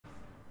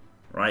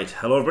Right,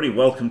 hello everybody,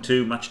 welcome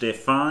to matchday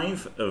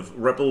 5 of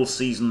ReBBL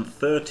Season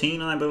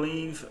 13, I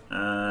believe,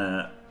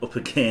 up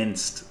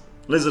against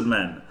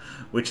Lizardmen,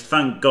 which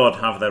thank God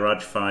have their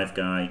Raj 5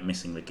 guy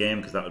missing the game,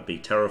 because that would be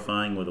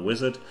terrifying with a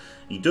wizard.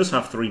 He does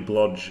have 3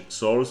 Blodge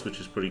Saurus, which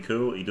is pretty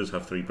cool. He does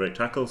have 3 Break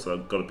Tackle, so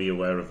I've got to be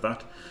aware of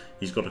that.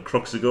 He's got a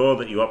Cruxigore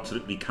that you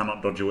absolutely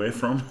cannot dodge away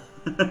from,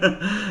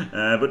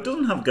 but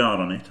doesn't have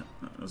guard on it,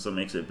 so it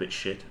makes it a bit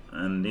shit.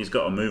 And he's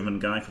got a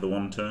movement guy for the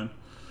 1 turn.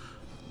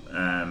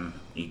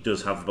 He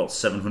does have about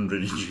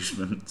 700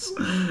 inducements,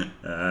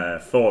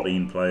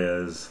 14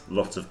 players,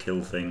 lots of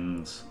kill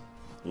things.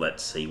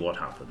 Let's see what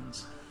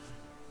happens.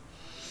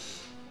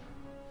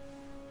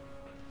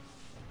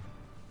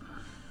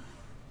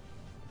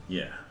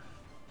 Yeah,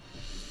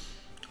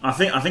 I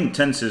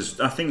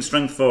think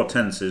strength 4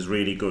 tense is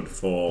really good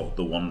for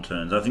the 1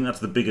 turns. I think that's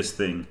the biggest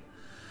thing,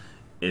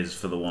 is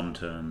for the 1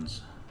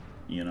 turns,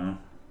 you know.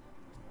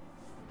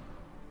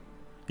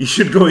 You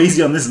should go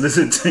easy on this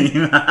lizard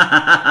team.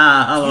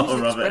 Hello,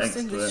 Robert. Expressed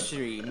in this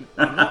stream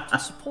are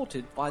not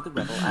supported by the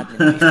ReBBL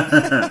admin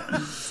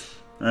team.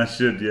 I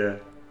should, yeah.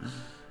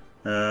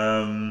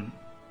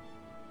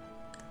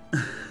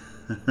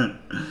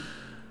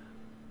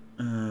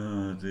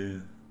 Oh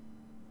dear.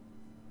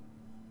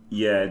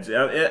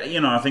 Yeah, you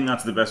know, I think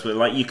that's the best way.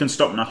 Like, you can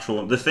stop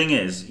natural. The thing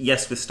is,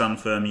 yes, with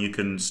stand firm you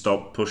can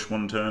stop push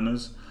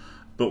 1-turners.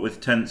 But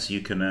with tense, you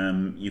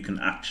can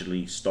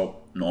actually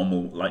stop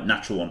normal, like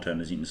natural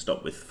 1-turners. You can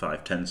stop with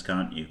 5 tense,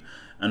 can't you?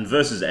 And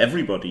versus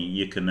everybody,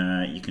 you can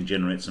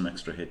generate some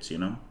extra hits. You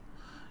know,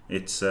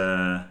 it's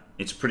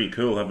pretty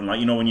cool having, like,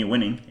 you know, when you're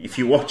winning. If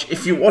you watch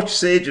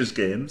Sage's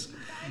games,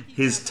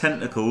 his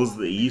tentacles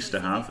that he used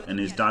to have and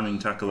his diving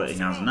tackle that he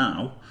has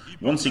now,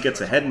 once he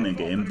gets ahead in a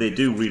game, they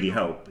do really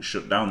help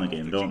shut down the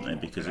game, don't they?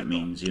 Because it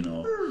means, you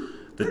know,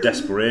 the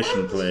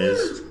desperation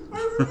plays.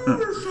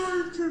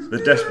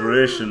 The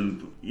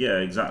desperation, yeah,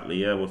 exactly,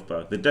 yeah,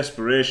 Wolfpack. The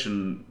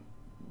desperation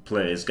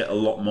players get a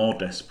lot more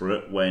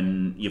desperate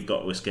when you've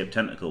got to escape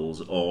tentacles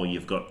or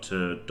you've got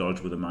to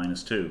dodge with a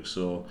 -2.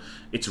 So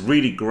it's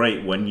really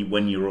great when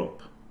you're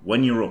up.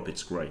 When you're up,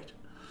 it's great.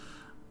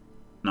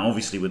 Now,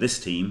 obviously, with this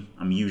team,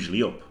 I'm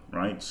usually up,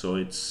 right? So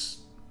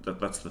that's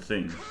the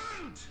thing.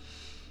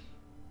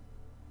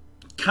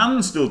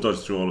 Can still dodge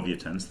through all of your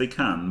tents, they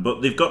can,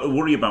 but they've got to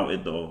worry about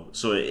it though.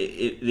 So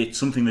it's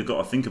something they've got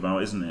to think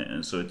about, isn't it?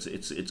 And so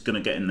it's going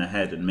to get in their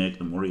head and make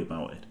them worry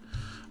about it.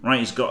 Right,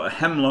 he's got a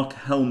Hemlock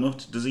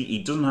Helmut. Does he? He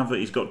doesn't have a.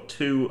 He's got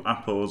 2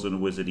 Appos and a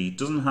Wizard. He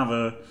doesn't have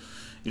a.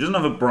 He doesn't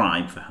have a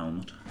bribe for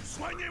Helmut.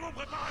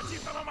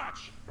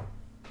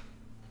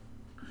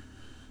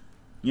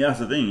 Yeah, that's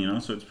the thing, you know.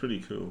 So it's pretty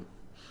cool.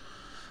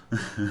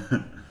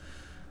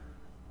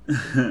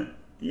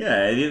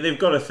 Yeah, they've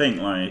got to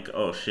think like,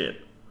 oh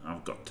shit,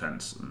 I've got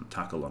tense and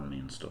tackle on me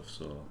and stuff,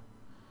 so...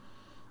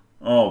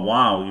 Oh,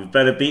 wow, you've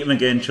better beat him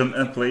again,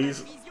 Chunter,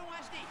 please.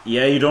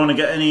 Yeah, you don't want to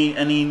get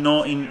any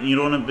naughty... You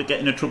don't want to get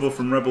into trouble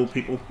from ReBBL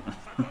people.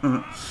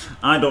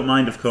 I don't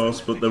mind, of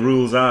course, but the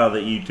rules are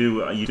that you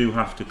do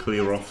have to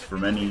clear off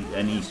from any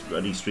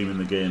stream in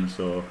the game,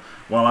 so...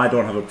 While I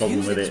don't have a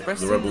problem with it,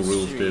 the ReBBL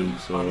rules do,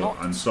 so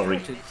I'm sorry.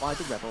 By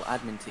the ReBBL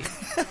admin team.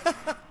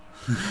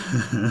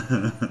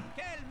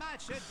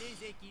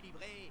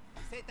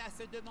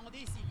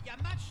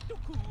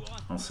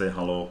 I'll say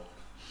hello.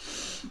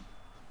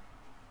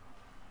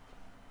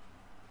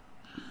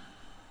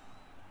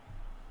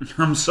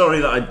 I'm sorry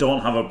that I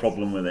don't have a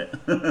problem with it.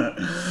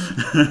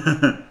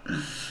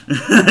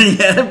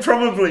 Yeah,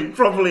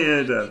 probably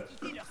Ada.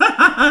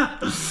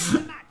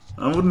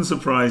 That wouldn't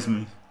surprise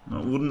me.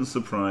 That wouldn't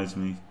surprise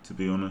me, to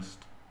be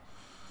honest.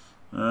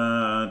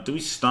 Do we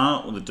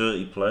start with a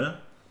dirty player?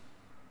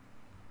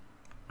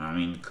 I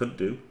mean, could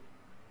do.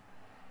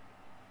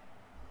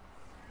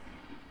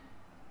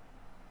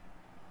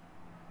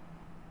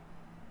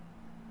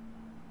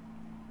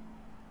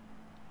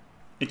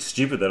 It's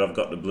stupid that I've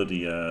got the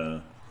bloody,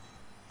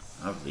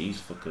 have these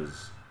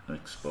fuckers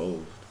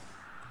exposed.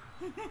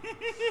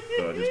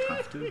 So I just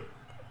have to.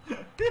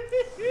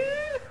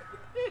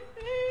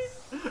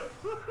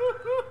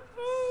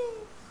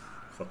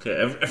 Fuck it,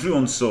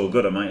 everyone's so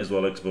good, I might as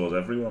well expose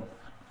everyone.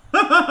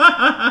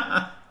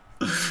 What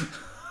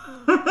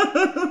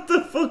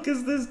the fuck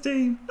is this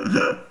team?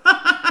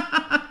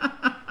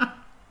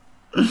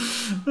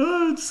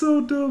 Oh, it's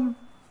so dumb.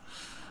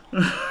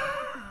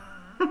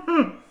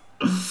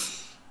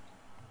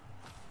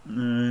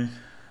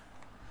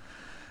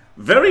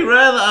 Very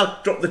rare that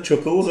I'll drop the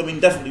chuckles. I mean,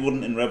 definitely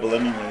wouldn't in ReBBL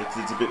anyway, because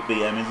it's a bit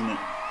BM, isn't it?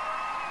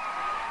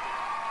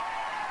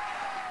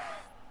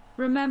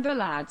 Remember,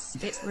 lads,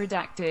 it's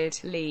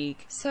redacted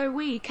league, so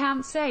we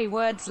can't say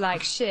words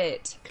like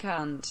shit,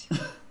 cunt,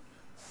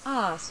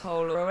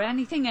 asshole, or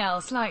anything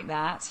else like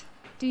that.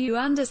 Do you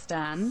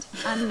understand?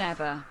 And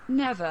never,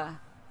 never,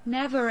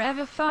 never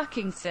ever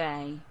fucking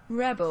say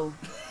ReBBL.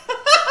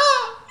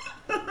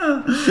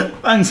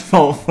 Thanks,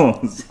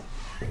 Force.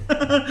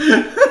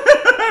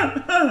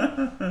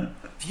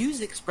 Views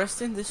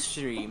expressed in this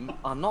stream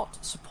are not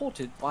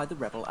supported by the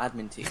ReBBL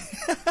admin team.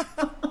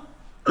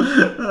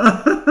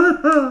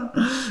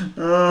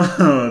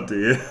 Oh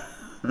dear.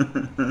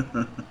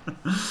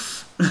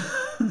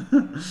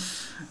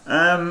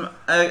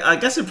 I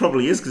guess it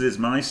probably is because it's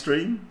my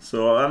stream.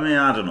 So I mean,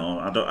 I don't know.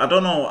 I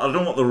don't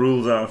know what the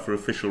rules are for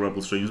official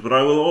Rebel streams, but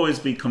I will always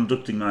be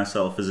conducting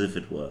myself as if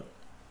it were.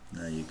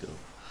 There you go.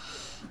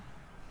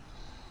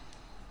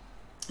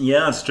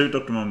 Yeah, it's true,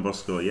 Dr.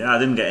 Monbosco. Yeah, I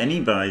didn't get any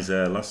buys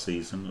last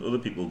season. Other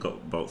people got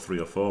about 3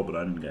 or 4, but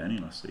I didn't get any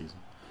last season.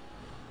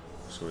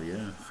 So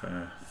yeah,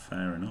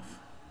 fair enough.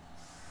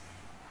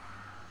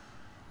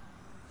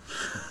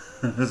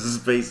 This is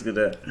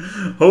basically it.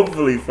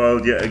 Hopefully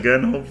filed yet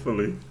again,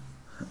 hopefully.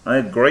 I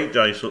had great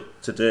dice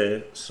up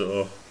today,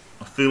 so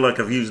I feel like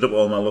I've used up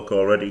all my luck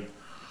already.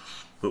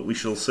 But we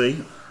shall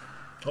see.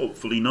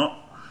 Hopefully not.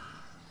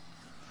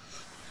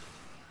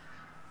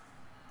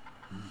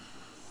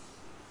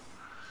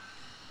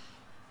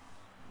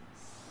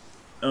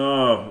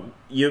 Oh,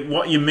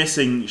 what you're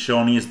missing,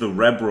 Shawnee, is the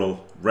ReBBL.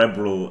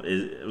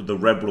 The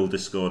ReBBL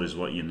Discord is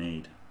what you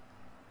need.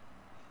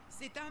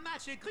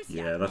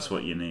 Yeah, that's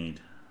what you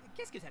need.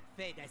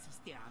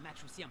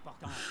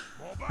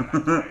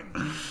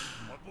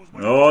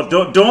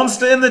 Oh, don't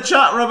stay in the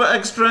chat, Robert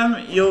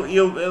Extreme.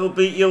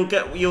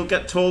 You'll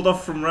get told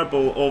off from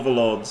ReBBL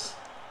overlords.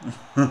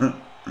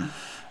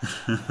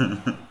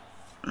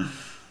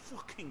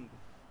 Fucking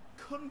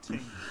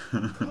cunting,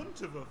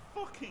 cunt of a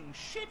fucking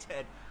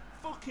shithead,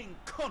 fucking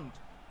cunt.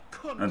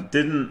 I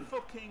didn't.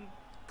 Fucking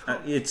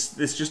it's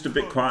just a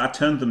bit quiet. I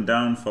turned them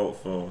down, Fault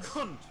Force.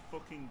 Cunt,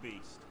 fucking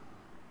beast.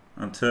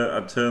 I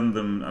turned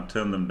them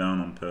down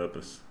on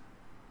purpose.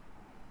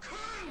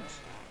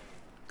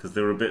 Because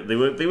they were a bit. They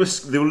were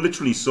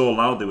literally so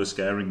loud. They were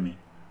scaring me.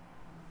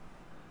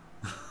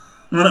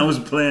 when I was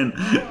playing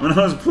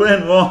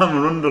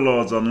Warhammer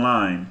Underlords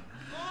online.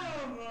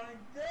 Oh my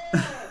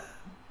god!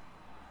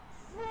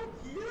 Fuck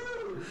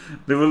you!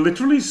 They were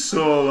literally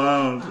so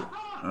loud.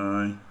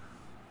 Aye.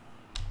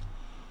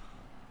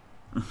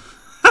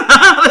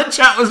 The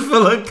chat was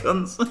full of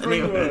cunts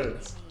anyway.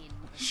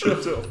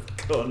 Shut up,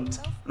 cunt.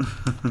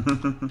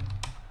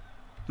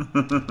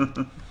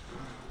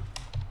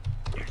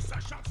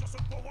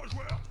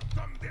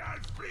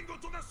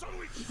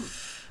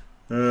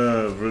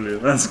 Oh,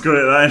 brilliant. That's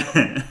great,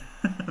 isn't it?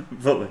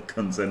 Full of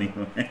cunts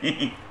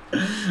anyway.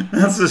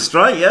 That's a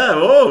strike, yeah.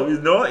 Oh, he's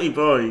naughty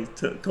boy.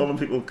 Calling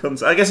people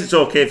cunts. I guess it's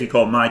okay if you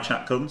call my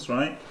chat cunts,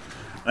 right?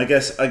 I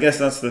guess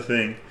that's the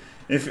thing.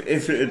 If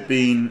it had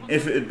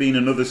been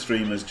another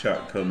streamer's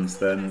chat cunts,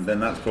 then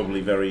that's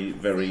probably very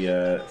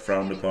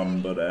frowned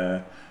upon.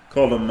 But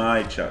calling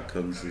my chat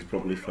cunts is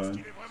probably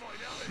fine.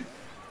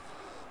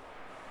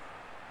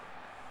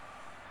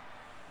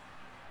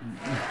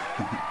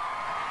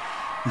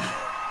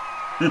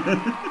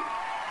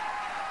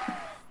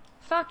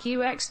 Fuck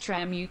you,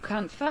 Extreme, you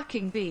cunt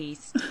fucking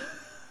beast.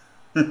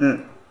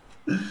 No,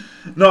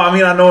 I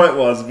mean I know it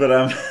was, but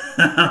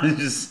I'm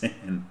just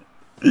saying.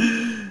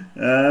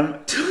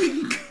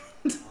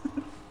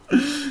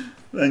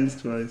 Thanks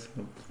twice.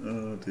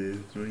 Oh dear,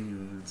 3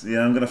 words.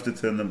 Yeah, I'm gonna have to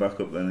turn them back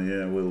up then.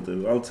 Yeah, I will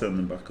do. I'll turn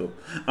them back up.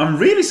 I'm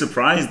really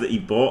surprised that he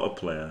bought a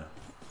player.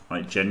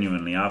 Like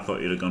genuinely, I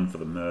thought he'd have gone for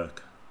the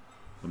Merc,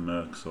 the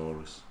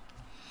Mercsaurus.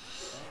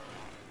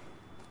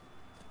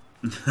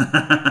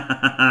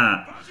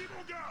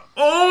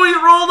 Oh, he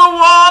rolled a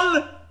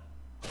 1!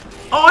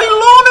 Oh, he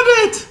loaned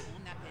it!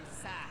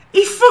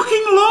 He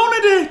fucking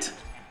loaned it!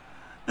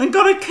 And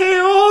got a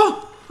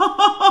KO!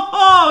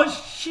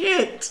 Oh,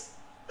 shit!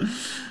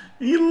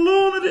 He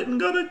loaned it and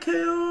got a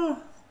KO!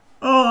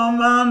 Oh,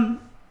 man!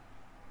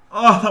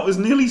 Oh, that was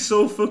nearly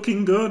so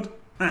fucking good.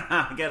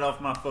 Get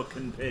off my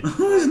fucking pitch. That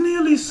was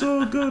nearly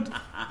so good.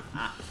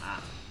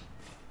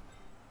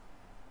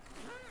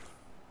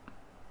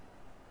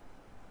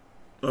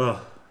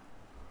 Ugh.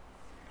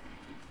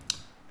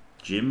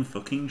 Jim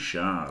fucking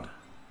Shard.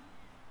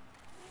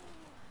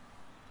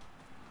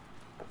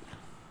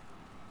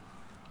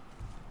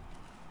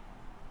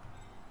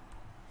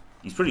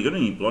 He's pretty good,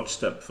 isn't he?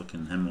 Blodgestep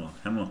fucking Hemlock.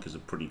 Hemlock is a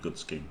pretty good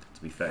skink,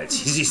 to be fair. It's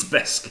his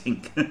best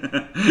skink.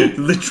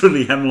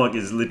 Literally, Hemlock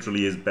is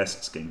literally his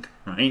best skink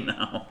right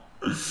now.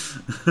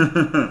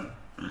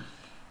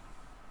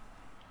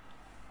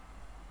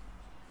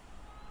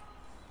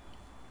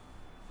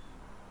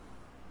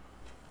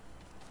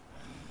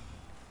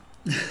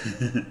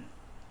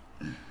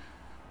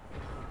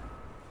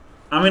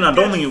 I mean, I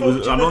don't think it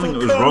was wrong to.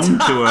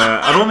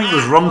 I don't think it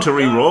was wrong to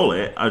re-roll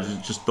it. I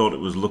just thought it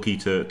was lucky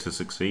to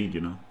succeed.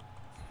 You know.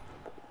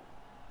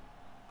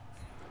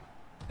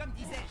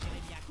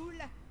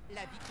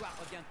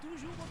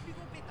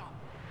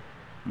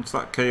 What's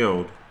that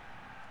KO'd?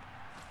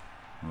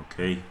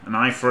 Okay, an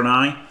eye for an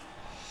eye.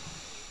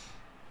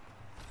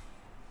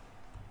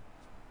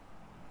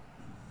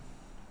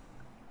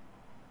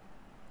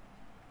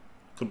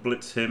 Could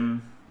blitz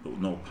him, but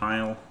no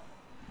pile.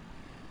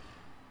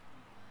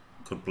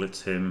 Could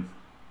blitz him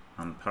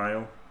and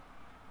pile.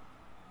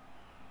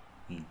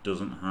 He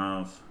doesn't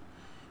have.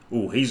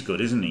 Oh, he's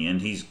good, isn't he?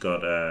 And he's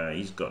got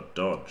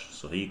dodge,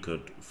 so he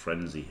could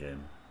frenzy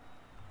him.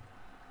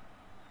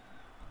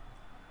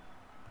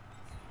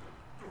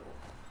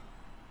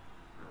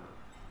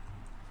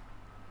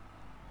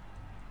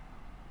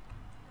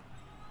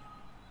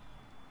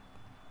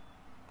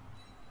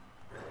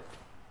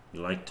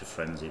 like to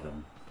frenzy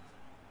them.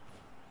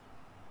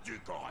 Du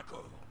corps à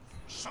corps.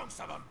 Je sens que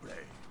ça va me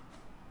plaire.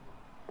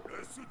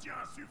 Le soutien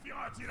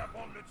suffira-t-il à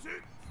prendre le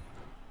dessus?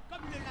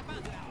 Comme le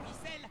lapin de la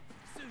ficelle,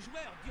 ce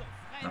joueur dure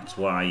vraiment. That's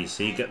why, you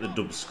see, get the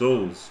double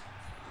skulls.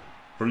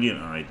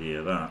 Brilliant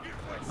idea, that.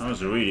 That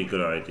was a really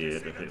good idea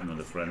to hit him with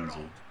a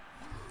frenzy.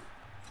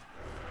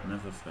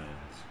 Never fails.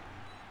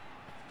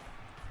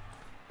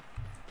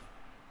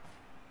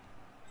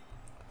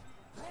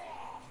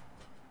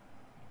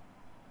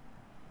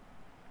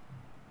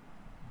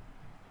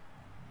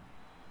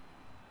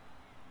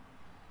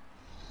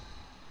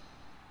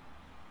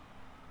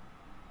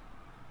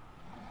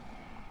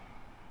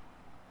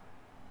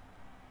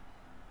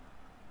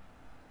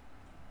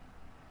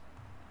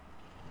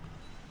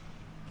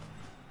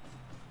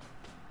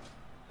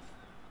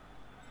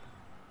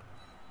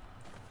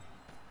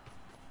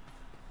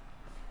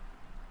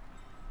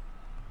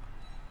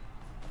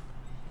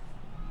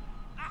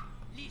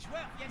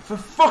 For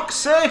fuck's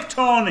sake,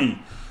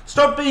 Tony!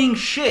 Stop being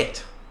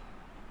shit!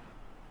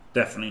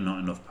 Definitely not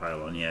enough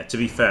pylon, yeah. To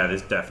be fair,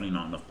 there's definitely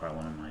not enough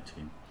pylon on my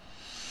team.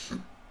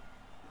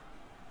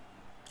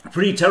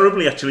 Pretty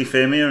terribly, actually,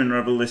 Famir in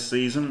Rebel this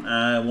season.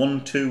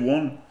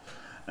 1-2-1.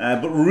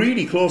 But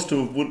really close to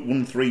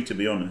 1-3, to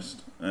be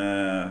honest. 2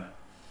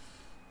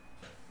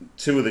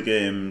 of the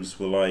games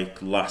were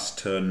like last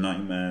turn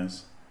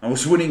nightmares. I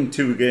was winning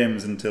 2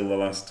 games until the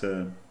last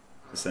turn,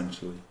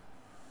 essentially.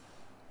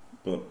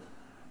 But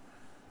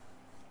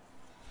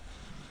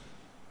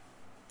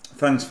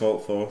thanks,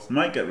 Fault Force.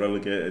 Might get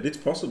relegated. It's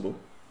possible.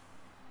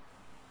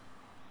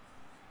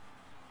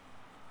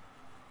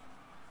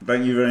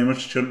 Thank you very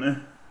much,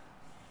 Chunter.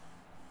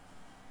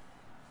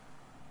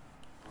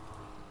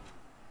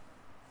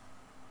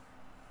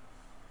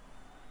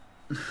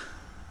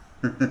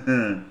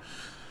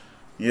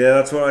 Yeah,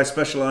 that's what I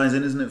specialise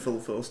in, isn't it,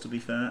 Full Force, to be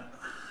fair?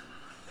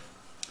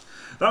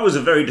 That was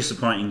a very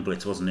disappointing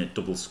blitz, wasn't it?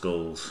 Double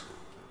skulls.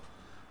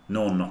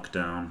 No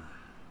knockdown.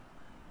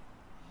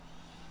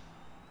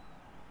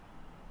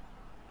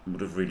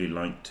 Would have really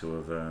liked to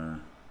have,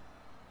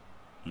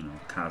 you know,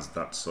 Kaz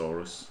that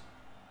Saurus.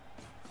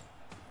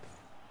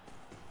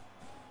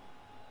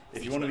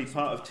 If you want to be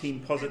part of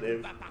Team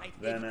Positive,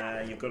 then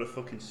you've got to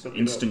fucking suck it up.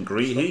 Instant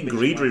greed. He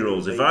greed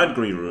rerolls. If I had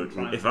greed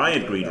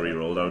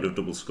rerolled, I would have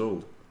double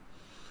skulled.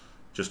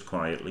 Just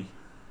quietly.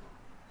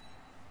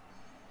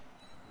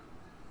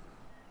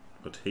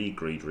 But he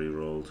greed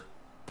rerolled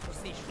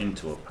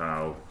into a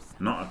POW,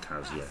 not a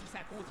Kaz yet.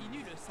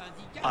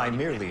 I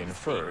merely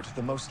inferred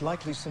the most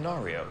likely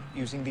scenario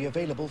using the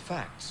available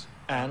facts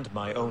and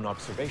my own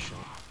observation.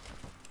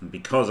 And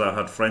because I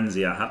had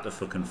frenzy, I had to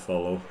fucking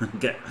follow and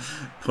get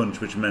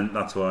punched, which meant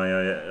that's why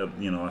I,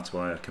 you know, that's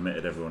why I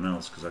committed everyone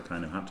else, because I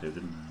kind of had to,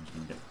 didn't I? I was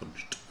going to get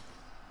punched.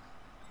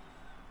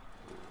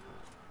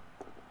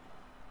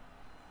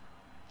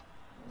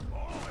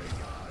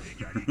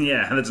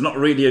 Yeah, and it's not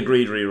really a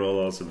greed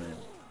reroll, also, mate.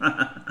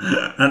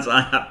 That's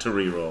I had to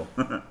reroll.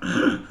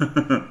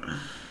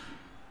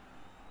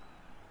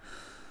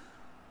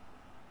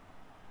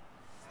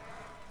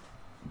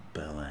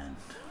 Bell end.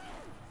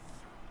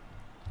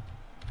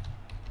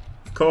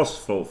 Of course,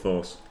 Fault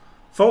Force.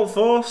 Fault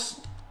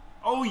Force?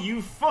 Oh,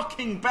 you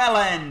fucking bell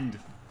end!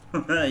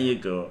 There you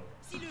go.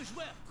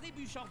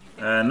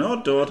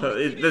 No,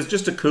 daughter. There's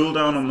just a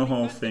cooldown on the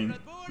whole thing.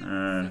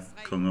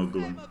 Kung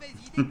Uglum.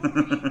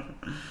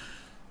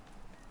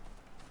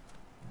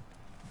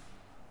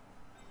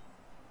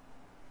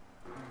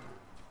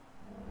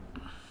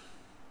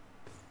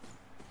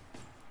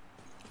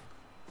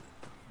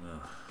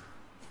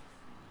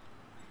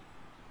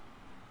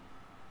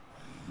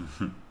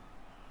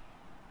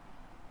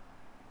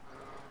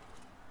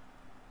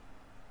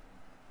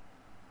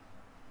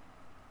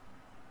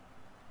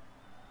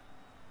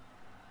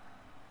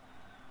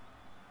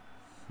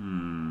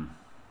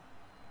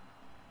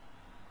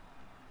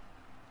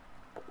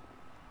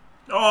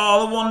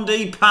 Oh, the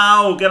 1D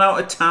POW! Get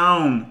out of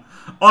town!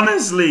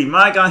 Honestly,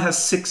 my guy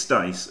has 6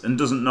 dice and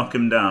doesn't knock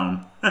him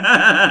down.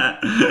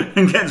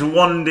 And gets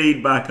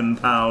 1D'd back and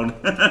POW'd.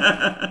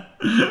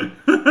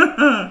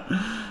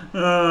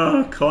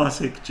 Oh,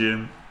 classic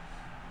Jim.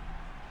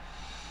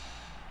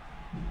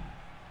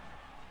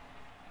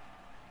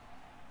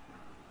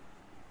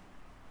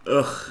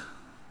 Ugh.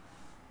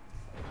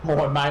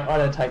 Oh, mate, I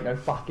don't take no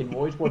fucking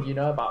voids. What do you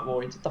know about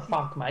voids? What the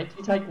fuck, mate?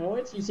 You take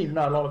voids? You seem to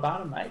know a lot about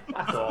them, mate.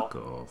 Fuck off.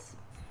 Fuck off.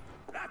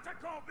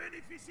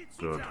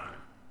 Good.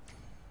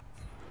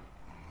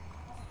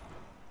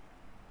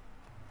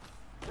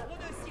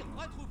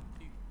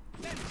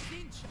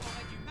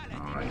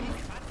 Alright.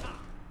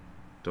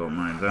 Don't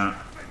mind that.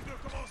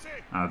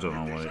 I don't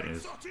know what it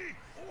is.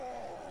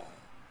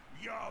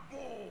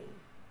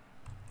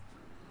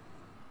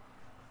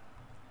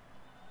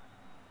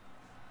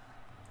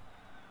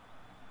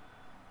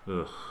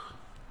 Ugh.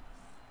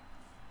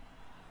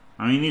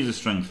 I mean, he's a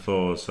strength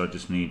 4, so I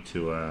just need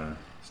to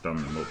stand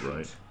them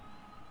upright.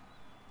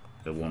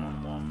 They're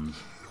one-on-ones.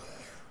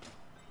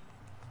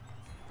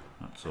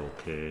 That's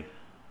okay.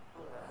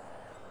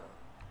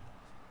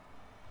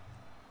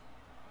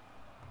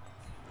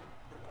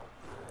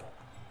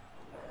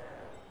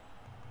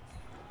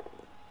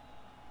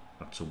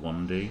 a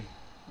 1D.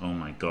 Oh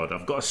my god,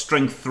 I've got a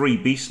strength 3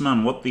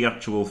 Beastman. What the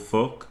actual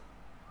fuck?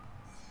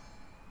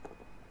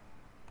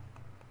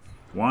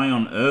 Why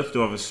on earth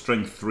do I have a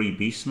strength 3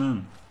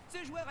 Beastman?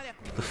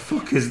 The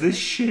fuck is this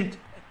shit?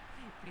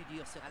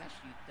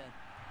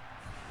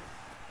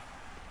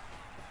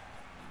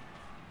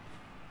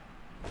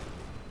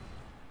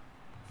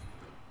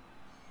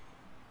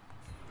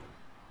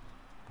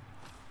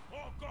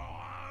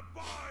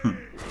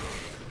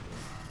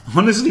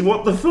 Honestly,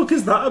 what the fuck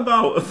is that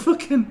about? A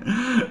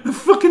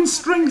fucking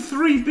strength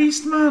 3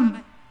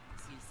 Beastman.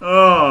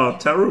 Oh,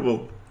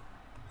 terrible.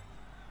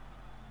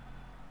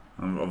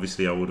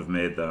 Obviously, I would have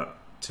made that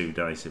 2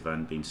 dice if I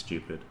hadn't been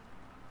stupid.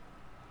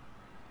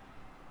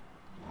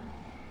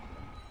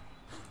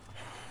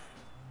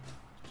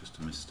 Just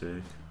a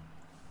mistake.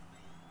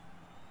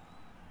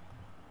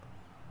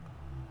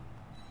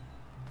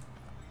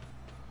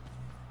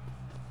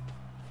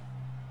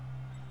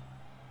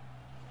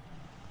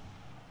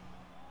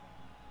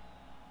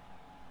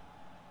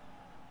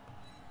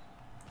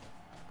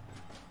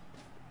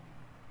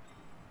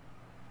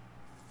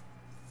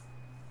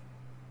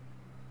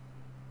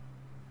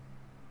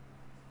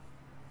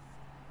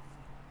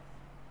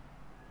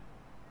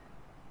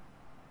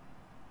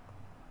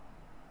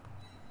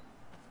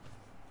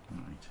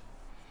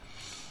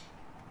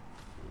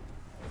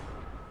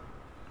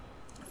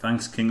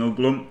 Thanks, King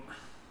Uglum.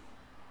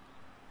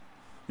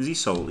 Is he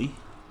salty?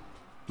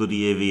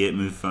 Bloody AV8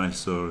 move 5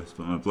 Saurus,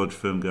 but my blood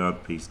firm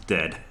guard piece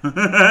dead.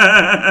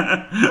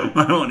 Why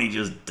won't he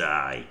just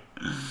die?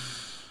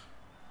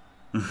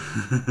 I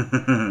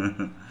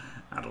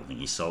don't think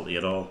he's salty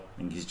at all. I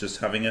think he's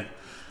just having a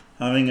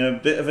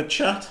bit of a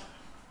chat.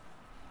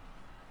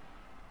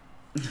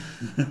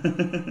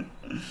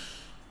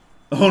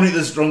 Only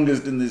the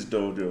strongest in this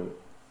dojo.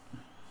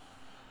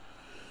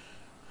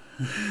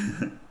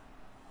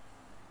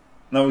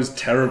 That was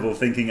terrible,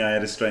 thinking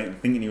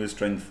he was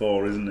strength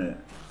 4, isn't it?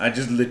 I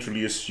just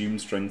literally assumed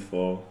strength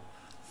 4.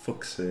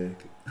 Fuck's sake.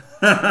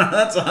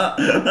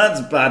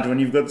 That's bad when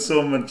you've got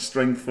so much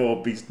strength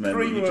 4 beastmen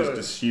that you just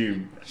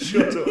assume.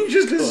 Shut up. You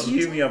just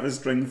assume you have a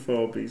strength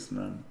 4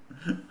 beastman.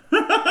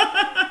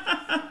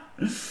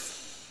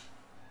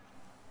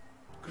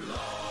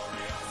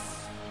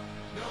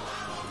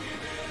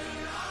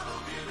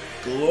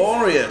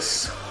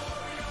 Glorious.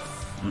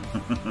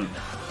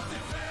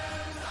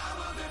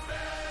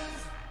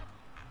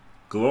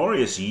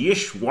 Glorious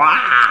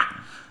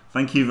Yishwa!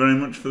 Thank you very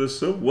much for the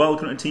sub.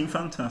 Welcome to Team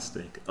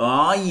Fantastic.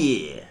 Oh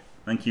yeah!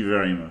 Thank you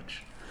very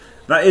much.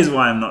 That is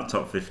why I'm not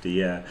top 50,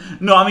 yeah.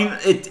 No, I mean,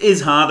 it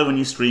is harder when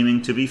you're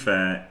streaming, to be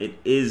fair. It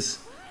is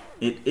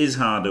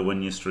harder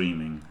when you're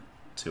streaming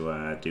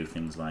to do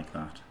things like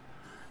that.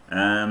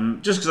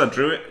 Just because I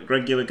drew it,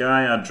 regular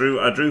guy, I drew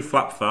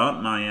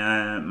Flapfart,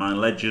 my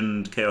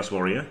legend Chaos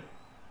Warrior.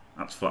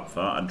 That's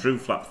Flapfart. I drew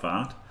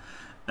Flapfart.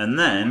 And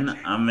then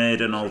I made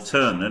an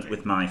alternate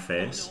with my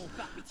face.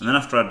 And then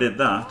after I did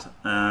that,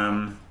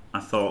 I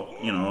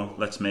thought, you know,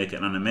 let's make it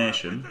an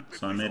animation.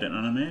 So I made it an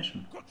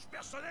animation.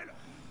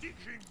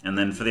 And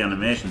then for the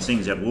animation, seeing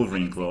as he had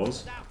Wolverine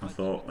claws, I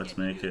thought, let's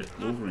make it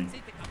Wolverine.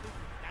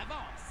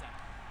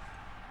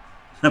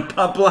 A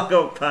Black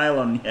Oak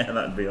Pylon, yeah,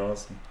 that'd be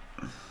awesome.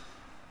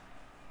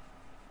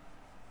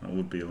 That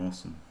would be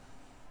awesome.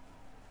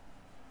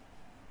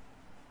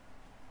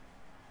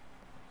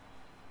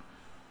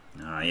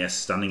 Ah, yes,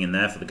 standing in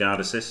there for the guard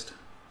assist.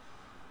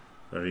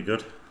 Very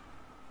good.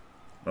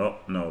 Oh,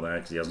 no, there,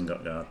 because he hasn't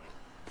got guard.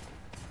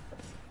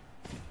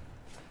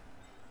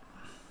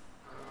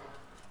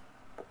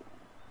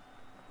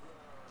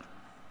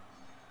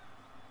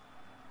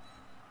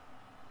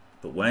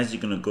 But where's he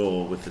going to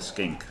go with the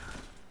skink?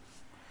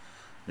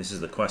 This is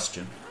the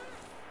question.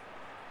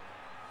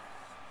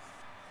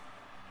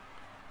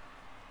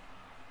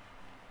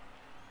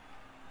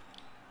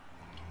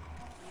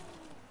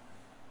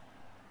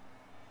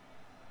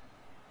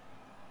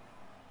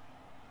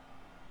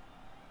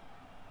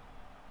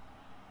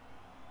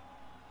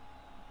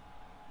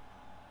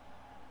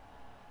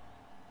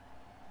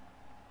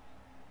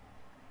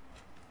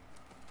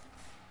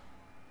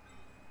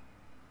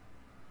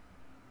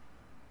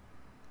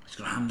 He's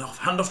got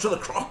a hand off to the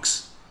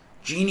Crocs.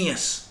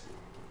 Genius.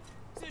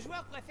 Ce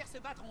joueur préfère se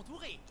battre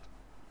entouré.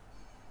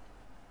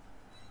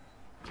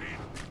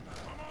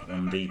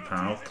 1D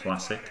POW,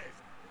 classic.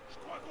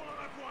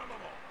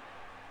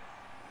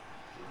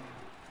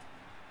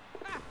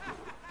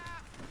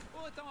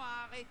 Autant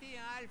arrêter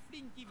un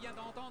halfling qui vient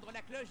d'entendre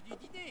la cloche du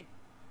dîner.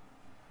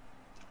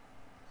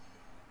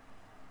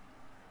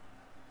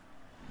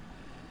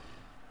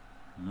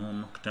 More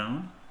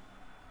knockdown.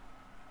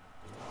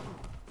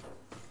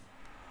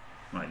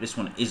 Right, this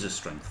one is a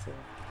strength 4.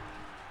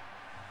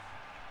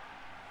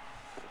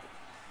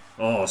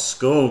 Oh,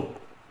 skull.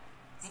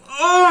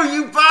 Oh,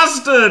 you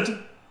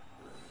bastard!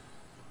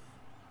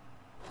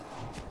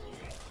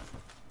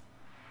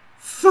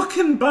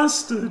 Fucking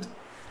bastard!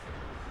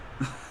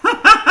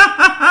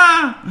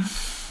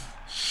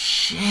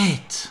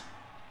 Shit!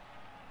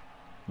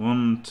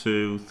 1,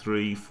 2,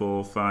 3,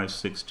 4, 5,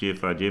 6 GFI.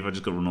 GFI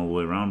just got to run all the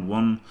way around.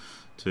 1,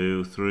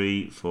 2,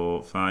 3,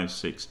 4, 5,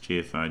 6,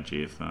 GFI,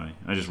 GFI.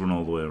 I just run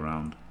all the way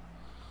around.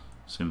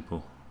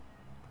 Simple.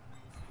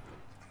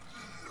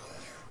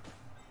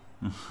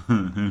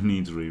 Who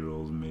needs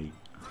rerolls? Me.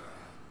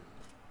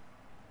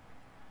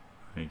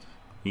 Right.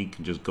 He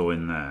can just go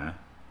in there.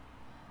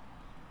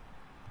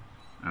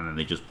 And then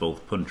they just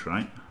both punch,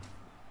 right?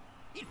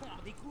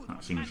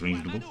 That seems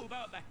reasonable.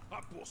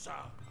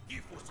 Il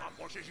faut se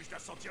rapprocher jusqu'à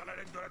sentir la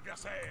laine de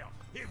l'adversaire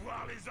et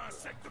voir les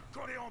insectes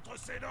collés entre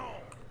ses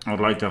dents. I would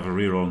like to have a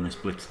reroll in this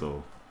blitz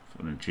though,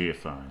 for the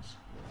GFIs.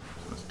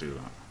 So let's do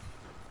that.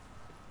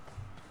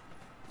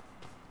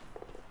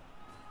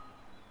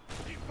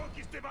 Il faut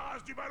qu'il se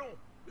débarrasse du ballon.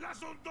 La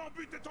zone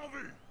d'embut est en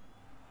vue.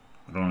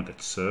 I don't want to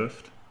get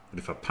surfed, but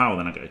if I power,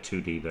 then I get a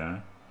 2D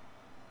there.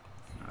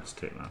 Let's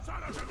take that. Ça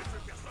n'a jamais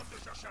fait personne de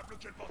chercher à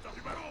bloquer le porteur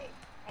du ballon.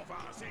 Enfin,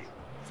 c'est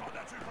sans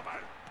nature pas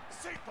mal.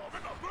 C'est quand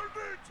même un peu le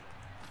but.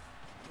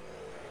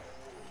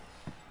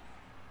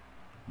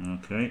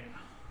 Okay.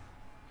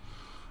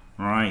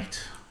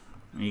 Right.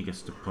 He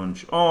gets to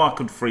punch. Oh, I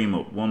could free him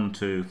up. 1,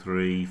 2,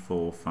 3,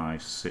 4,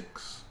 5,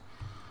 6.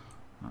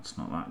 That's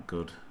not that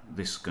good.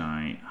 This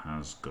guy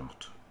has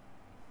got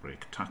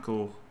break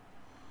tackle.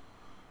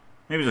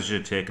 Maybe I should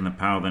have taken the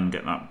power, then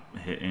get that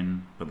hit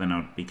in, but then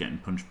I'd be getting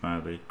punched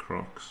by the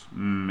Crocs.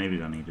 Maybe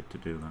I needed to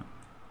do that.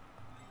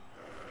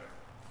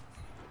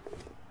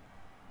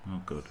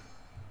 Oh, good.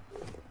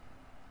 Do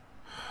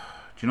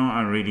you know what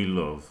I really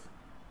love?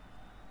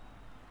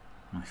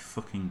 My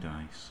fucking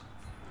dice.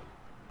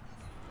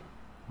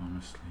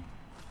 Honestly.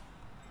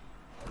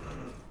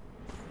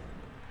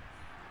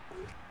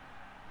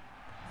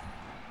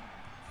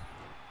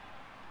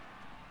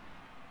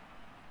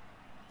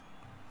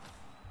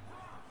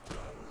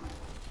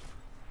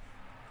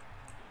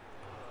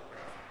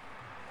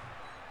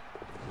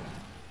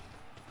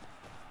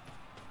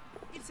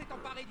 Il s'est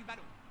emparé du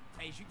ballon.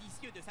 Très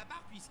judicieux de sa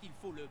part puisqu'il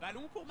faut le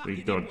ballon pour marquer He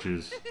des points.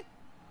 dodges.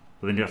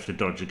 But then you have to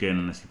dodge again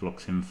unless he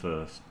blocks him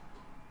first.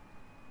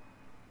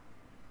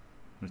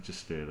 Let's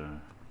just stay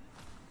there.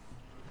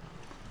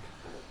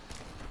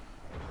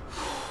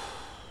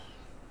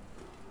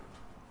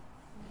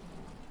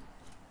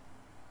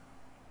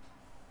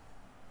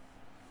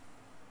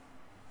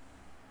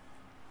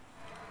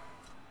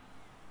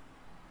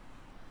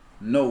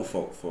 No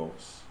fault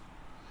force.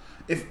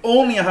 If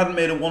only I hadn't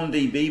made a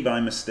 1DB by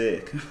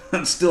mistake.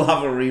 I'd still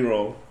have a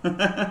reroll.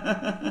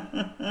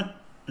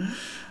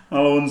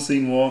 Hello,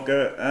 Unseen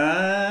Walker.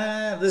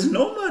 There's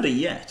no murder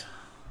yet.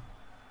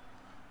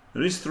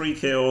 There is 3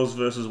 KOs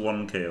versus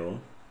 1 KO.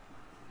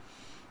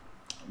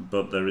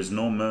 But there is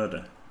no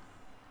murder.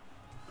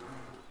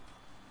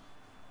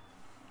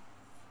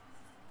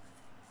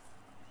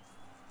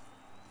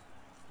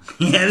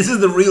 Yeah, this is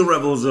the real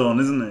Rebel Zone,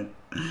 isn't it?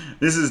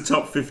 This is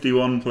top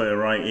 51 player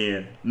right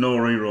here. No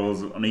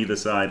rerolls on either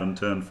side on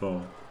turn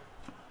 4.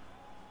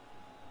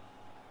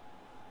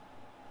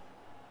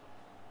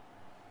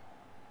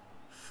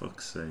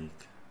 Fuck's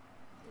sake.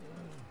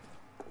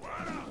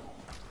 Voilà.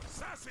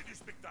 Ça, c'est du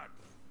spectacle.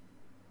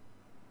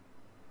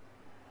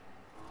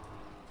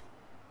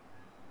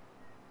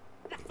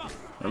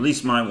 At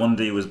least my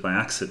 1D was by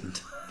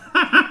accident.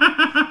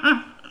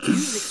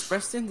 Views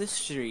expressed in this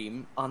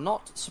stream are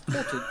not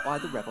supported by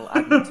the Rebel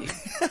admin team.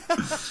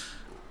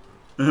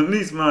 At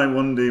least my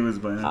 1D was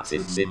by accident. That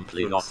is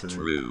simply not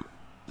true.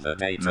 The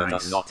data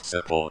does not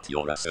support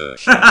your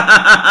assertion.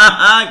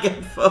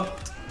 Get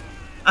fucked.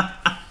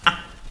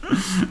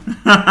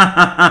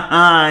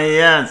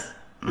 Yes.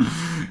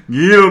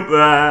 Get up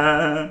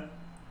there.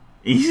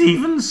 He's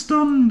even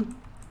stunned.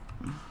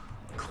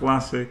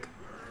 Classic.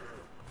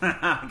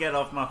 Get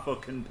off my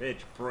fucking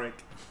pitch,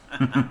 prick.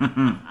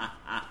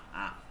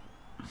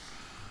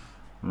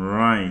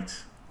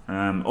 Right.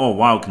 Oh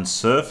wow, can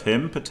surf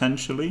him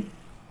potentially.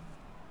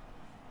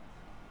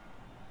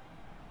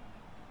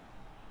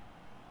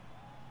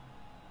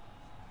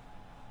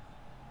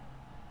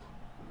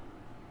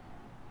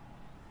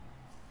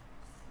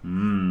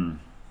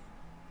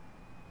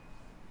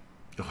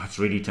 Oh, that's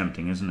really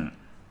tempting, isn't it?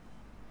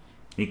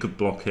 He could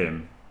block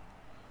him,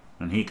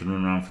 and he can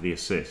run around for the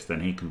assist.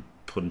 Then he can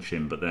punch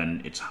him, but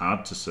then it's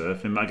hard to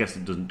surf him. I guess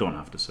it don't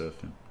have to surf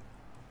him.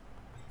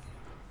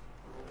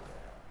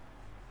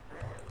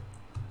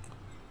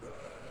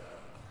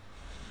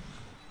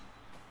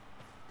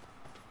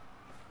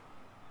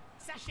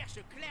 Ça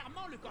cherche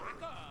clairement le corps à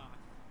corps.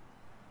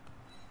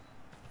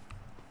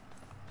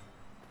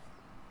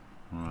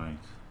 Right.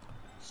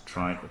 Let's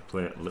try to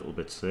play it a little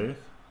bit safe.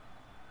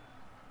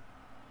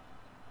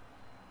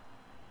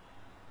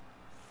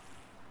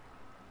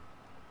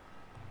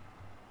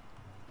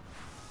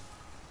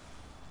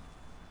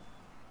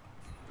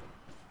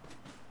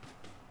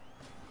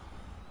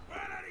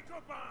 Voilà les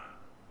copains.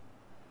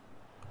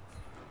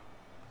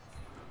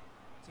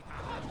 C'est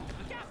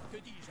un cap, que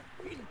dis-je?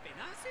 Une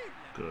péninsule.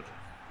 Good.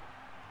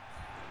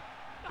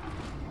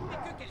 Mais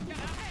que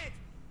quelqu'un arrête.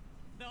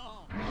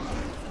 Non.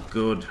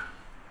 Good.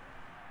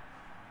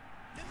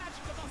 Le match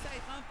commence à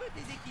être un peu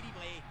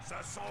déséquilibré.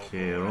 Ça sent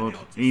KO'd.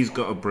 He's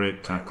got a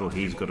break tackle.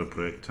 He's got a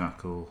break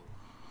tackle.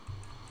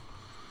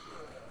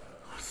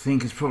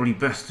 think it's probably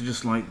best to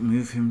just like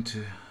move him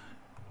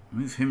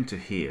to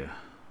here.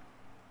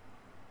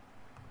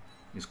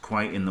 It's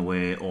quite in the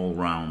way all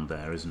round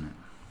there, isn't it?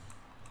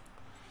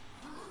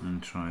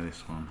 And try this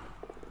one.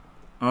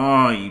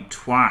 Oh, you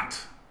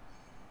twat!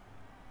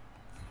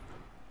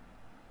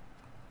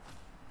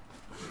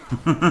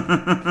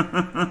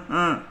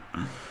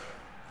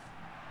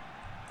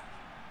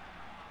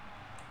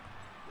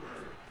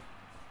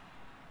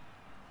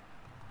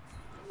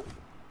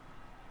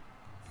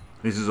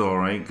 This is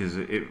alright because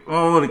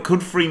it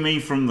could free me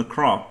from the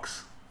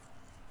Crocs.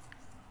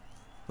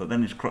 But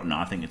then his Crocs. No,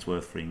 I think it's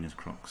worth freeing his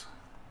Crocs.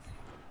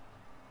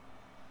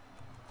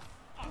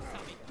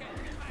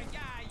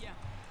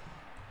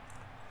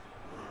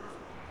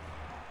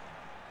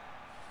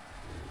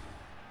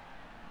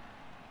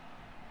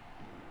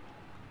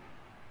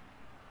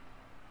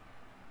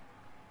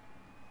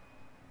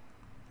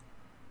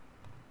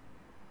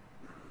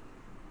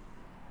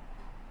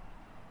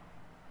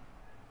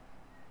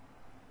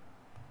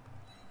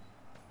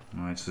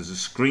 Right, so there's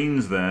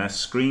screens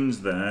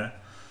there.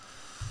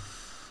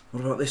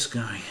 What about this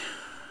guy?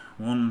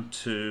 1,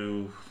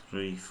 2,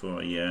 3,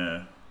 4,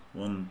 yeah.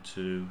 1,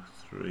 2,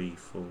 3,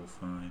 4,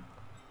 5.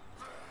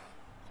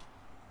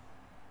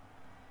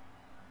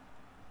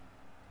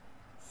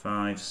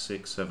 5,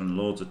 6, 7,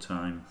 loads of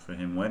time for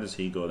him. Where does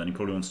he go then? He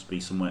probably wants to be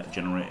somewhere to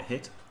generate a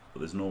hit, but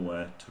there's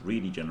nowhere to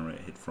really generate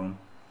a hit from.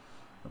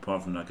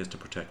 Apart from that, I guess to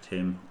protect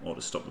him or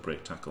to stop the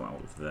break tackle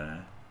out of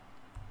there.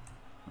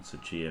 That's a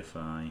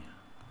GFI.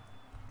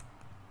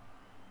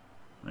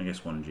 I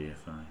guess 1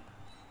 GFI.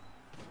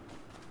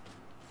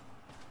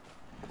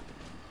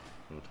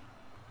 Good.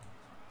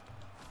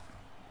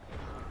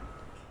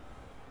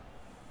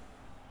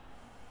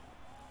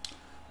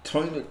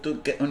 Toilet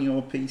don't get on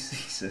your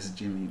PC, says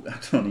Jimmy. I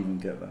don't even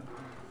get that.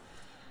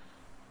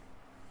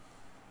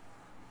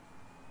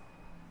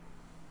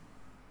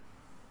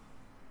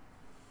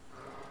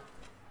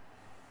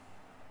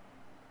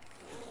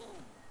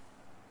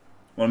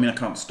 Well, I mean, I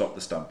can't stop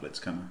the stab blitz,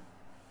 can I?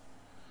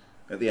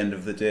 At the end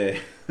of the day,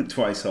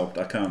 twice hopped.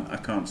 I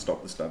can't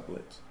stop the stab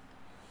blitz.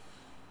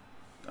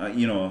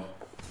 You know,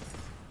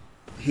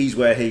 he's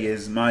where he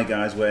is. My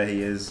guy's where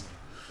he is.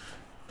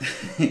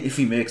 If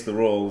he makes the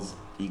rolls,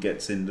 he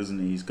gets in, doesn't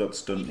he? He's got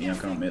stunty. I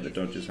can't make the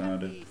dodges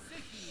harder.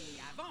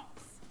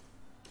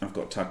 I've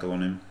got tackle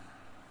on him.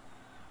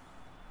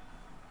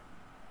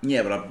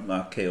 Yeah, but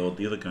I KO'd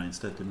the other guy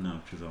instead, didn't I?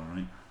 Which is all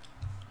right.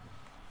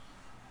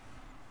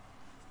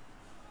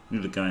 The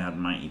other guy had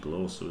mighty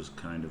blow, so it was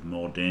kind of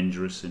more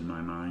dangerous in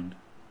my mind.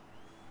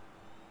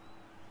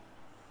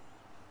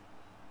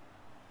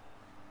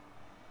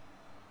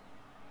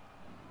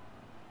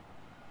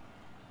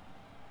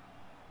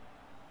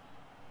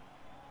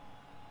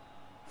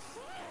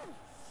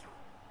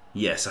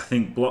 Yes, I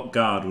think block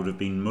guard would have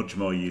been much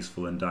more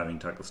useful than diving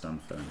tackle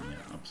stand firm.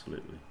 Yeah,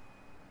 absolutely.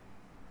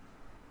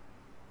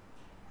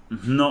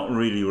 Not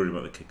really worried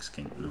about the kick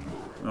skink, no.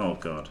 Oh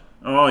god.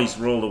 Oh, he's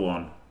rolled a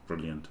 1.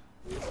 Brilliant.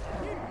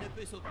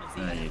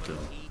 There you go.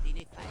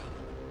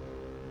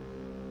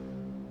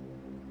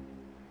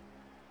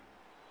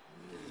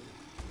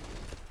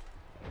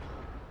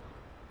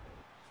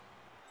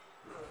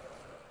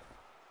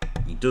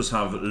 He does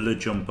have le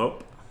jump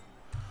up.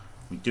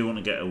 We do want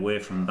to get away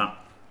from that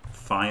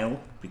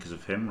file because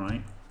of him,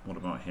 right? What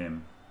about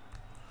him?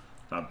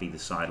 That'd be the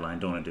sideline.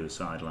 Don't want to do a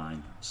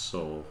sideline,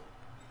 so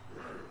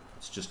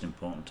it's just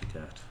important to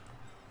get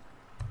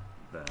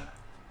there.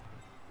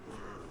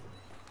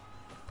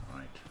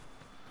 Right.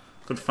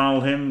 Could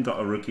foul him. Got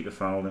a rookie to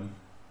foul him.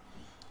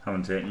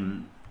 Haven't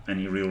taken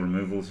any real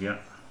removals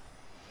yet.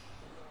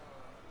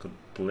 Could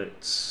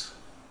blitz.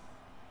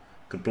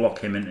 Could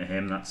block him into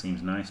him. That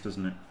seems nice,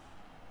 doesn't it?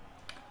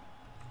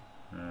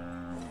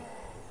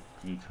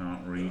 He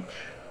can't reach.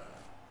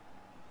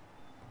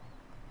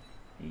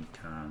 He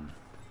can.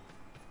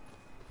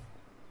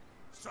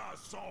 Ça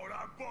sent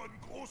la bonne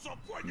grosse He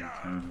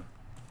empoignade. can.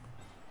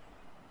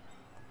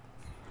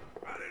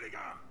 Allez les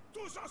gars,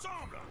 tous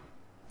ensemble.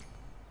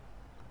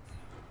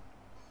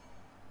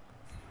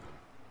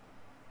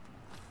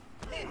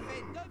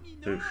 L'effet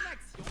domino en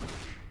action.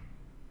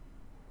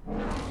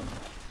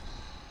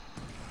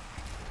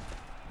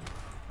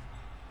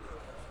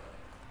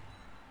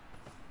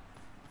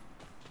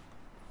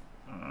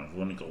 I've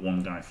only got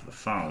one guy for the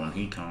foul and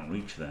he can't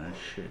reach there.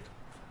 Shit.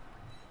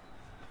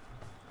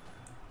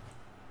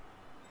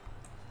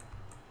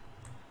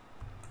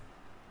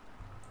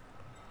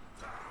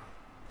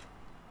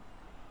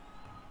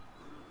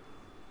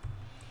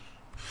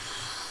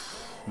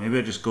 Maybe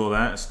I just go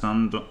there,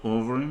 stand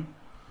over him.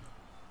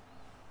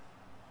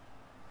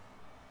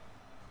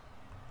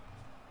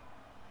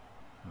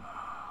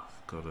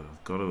 I've got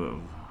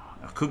to.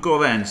 I could go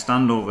there and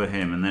stand over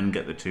him and then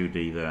get the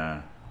 2D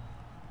there.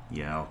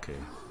 Yeah, okay.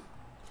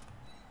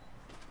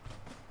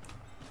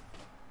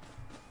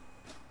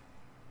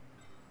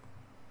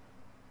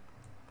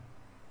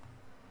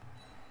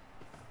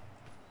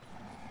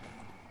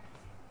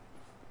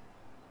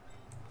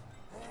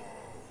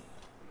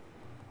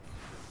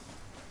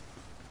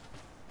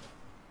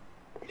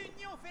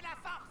 L'union fait la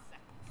force.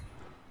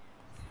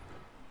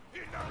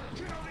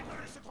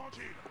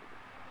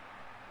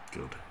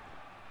 Good.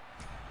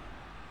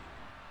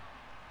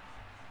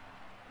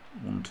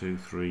 1, 2,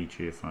 3,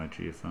 GFI,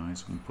 GFI.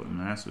 So I'm put him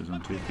there, so he's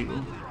on 2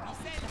 people.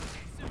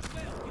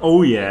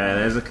 Oh yeah,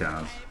 there's a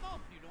card.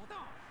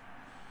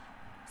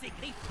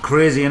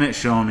 Crazy, innit,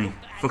 Shawnee?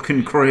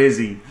 Fucking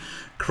crazy.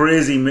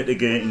 Crazy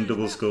mitigating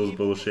double skulls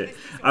bullshit.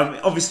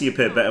 Obviously you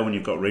pay better when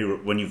you've got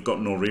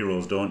no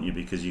rerolls, don't you?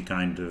 Because you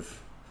kind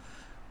of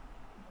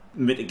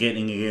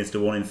mitigating against a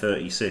 1 in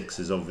 36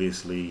 is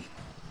obviously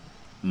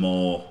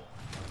more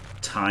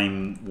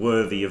time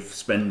worthy of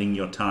spending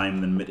your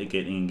time than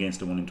mitigating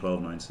against a 1 in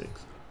 12.96.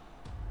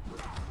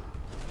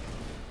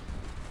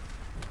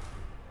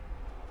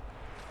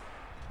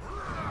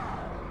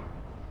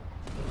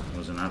 That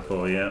was an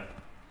Apo, yeah.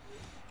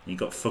 He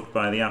got fucked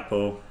by the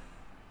Apo.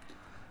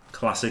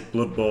 Classic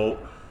Blood Bolt.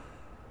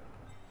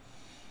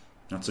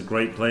 That's a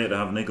great player to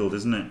have niggled,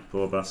 isn't it?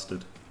 Poor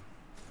bastard.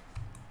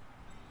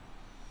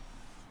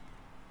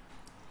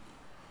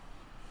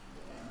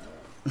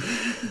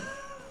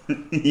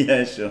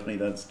 Yeah, surely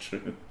that's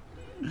true.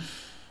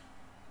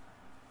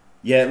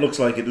 Yeah, it looks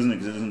like it, doesn't it?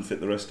 Because it doesn't fit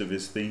the rest of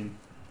his theme.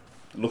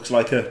 It looks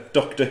like a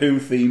Doctor Who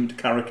themed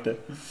character.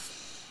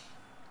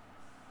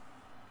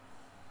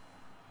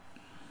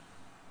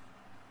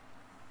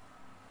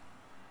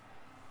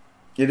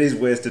 It is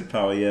wasted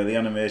power, yeah. The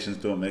animations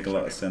don't make a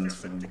lot of sense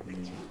for him.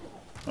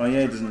 Oh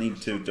yeah, he doesn't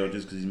need 2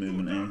 dodges because he's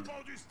movement 8.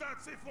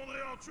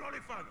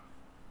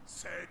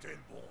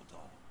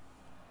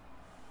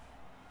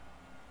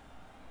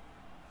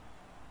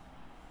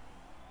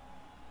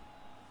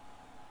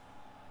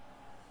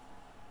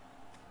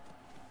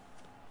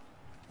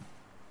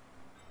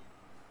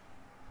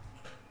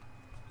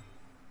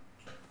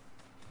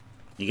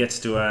 He gets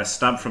to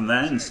stab from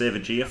there and save a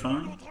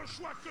GFI.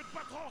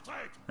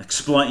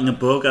 Exploiting a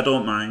bug, I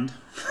don't mind.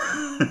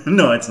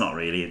 No, it's not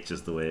really. It's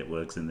just the way it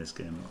works in this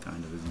game. It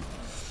kind of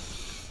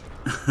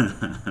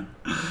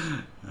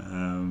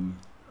isn't.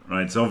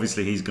 Right, so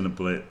obviously he's going to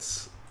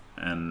blitz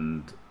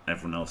and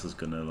everyone else is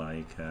going to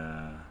like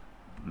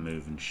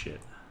move and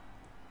shit.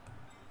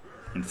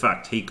 In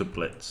fact, he could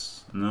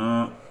blitz.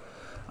 No,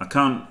 I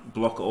can't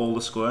block all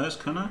the squares,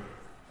 can I?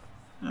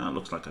 Yeah, it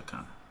looks like I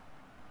can.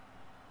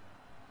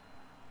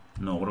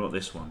 No, what about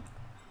this one?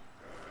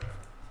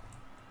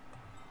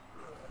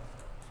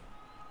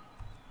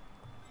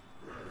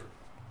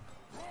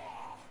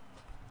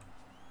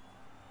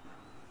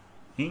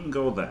 He can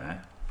go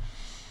there.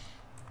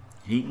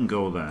 He can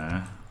go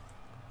there.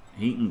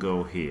 He can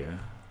go here.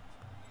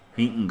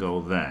 He can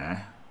go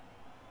there.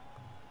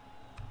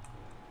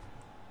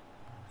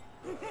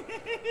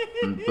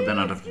 But then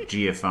I'd have to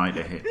GFI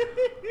to hit.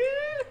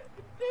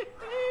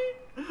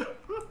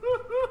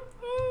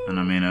 And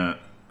I'm in a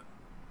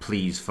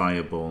please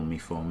fireball me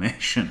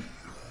formation.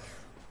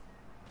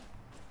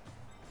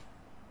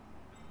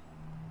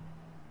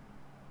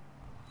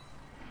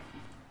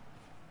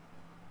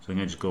 So I'm going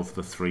to just go for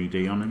the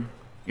 3D on him.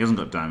 He hasn't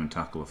got diamond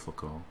tackle or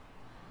fuck all.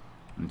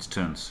 And it's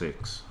turn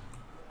 6.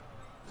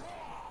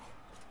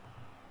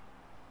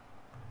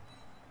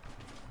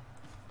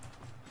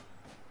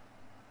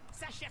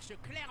 Ça cherche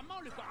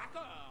clairement le corps à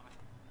corps.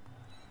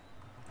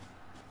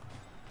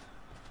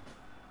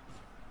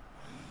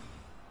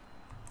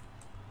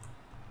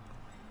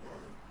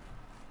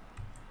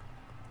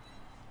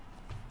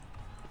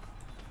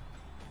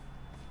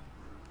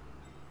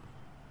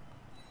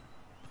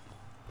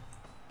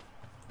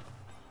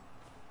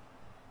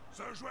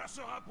 Ce joueur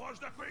se rapproche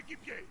d'un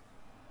coéquipier.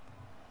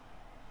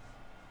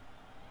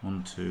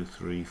 1, 2,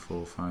 3,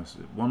 4, 5, 6.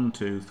 1,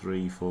 2,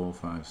 3, 4,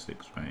 5,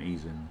 6. Right,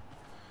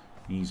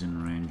 he's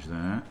in range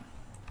there.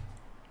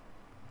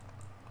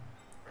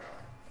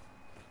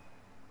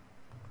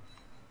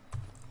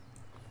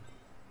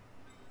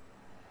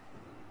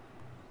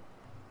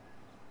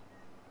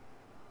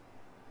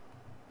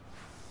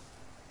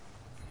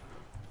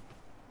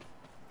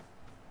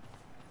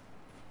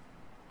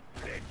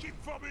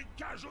 L'équipe forme une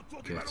cage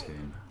autour du Get ballon.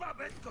 in. Pas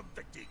bête comme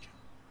tactique.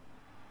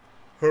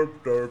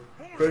 Herp derp,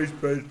 base,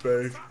 base,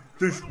 base.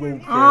 This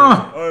won't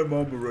Ah! I'm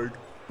on the rig.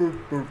 Burr,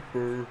 burr,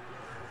 burr.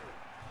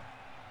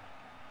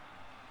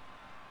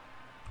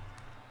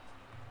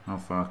 How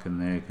far can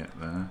they get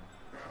there?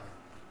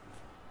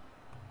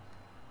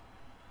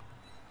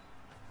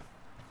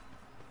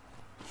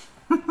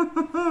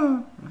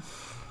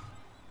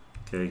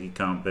 Okay, he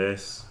can't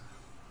base.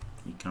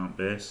 He can't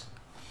base.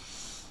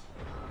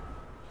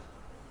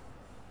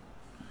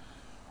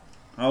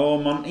 Hello,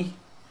 Monty.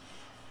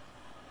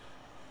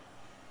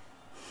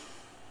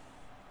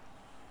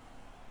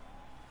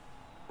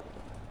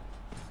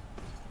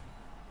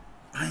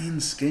 Iron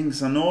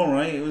Skinks, I know,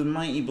 right? It was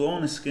mighty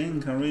blown a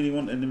skink. I really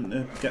wanted him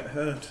to get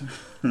hurt.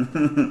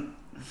 I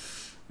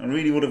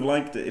really would have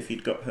liked it if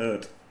he'd got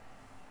hurt.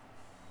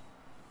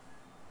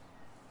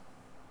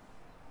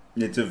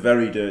 It's a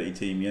very dirty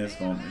team, yes,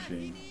 Haunt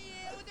Machine.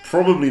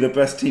 Probably the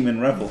best team in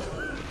ReBBL.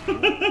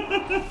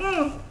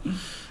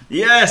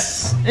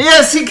 Yes!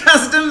 Yes, he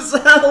cast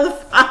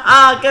himself!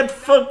 Get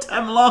fucked,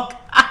 Hemlock!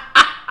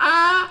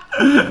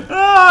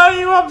 Oh,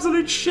 you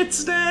absolute shit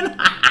stain!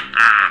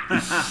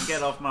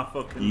 Get off my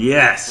fucking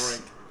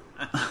Yes!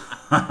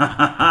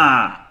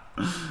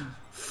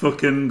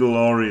 fucking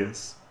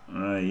glorious.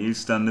 Right, you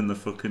stand in the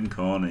fucking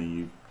corner,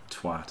 you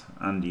twat.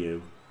 And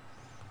you.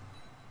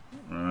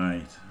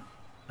 Right.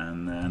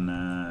 And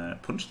then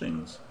punch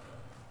things.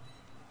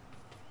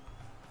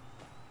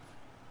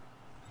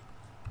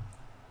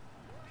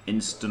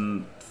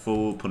 Instant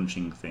full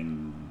punching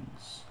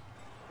things.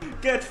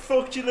 Get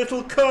fucked, you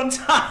little cunt!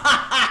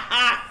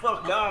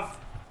 Fuck off!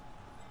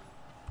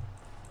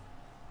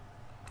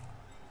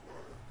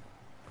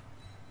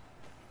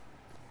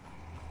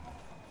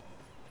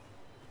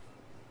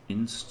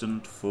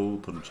 Instant full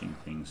punching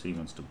things. He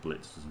wants to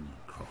blitz, doesn't he?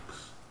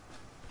 Crocs.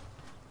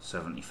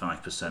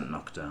 75%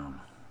 knockdown.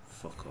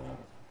 Fuck all.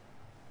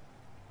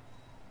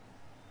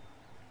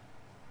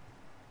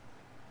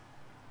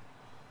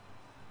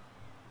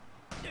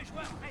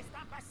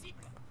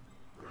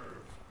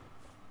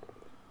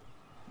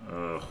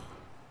 Ugh.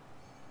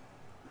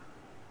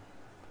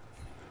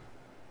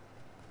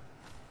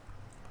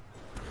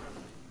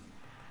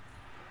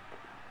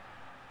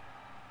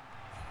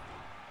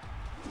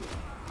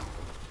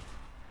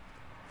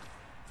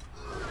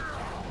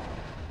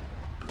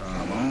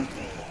 Come on.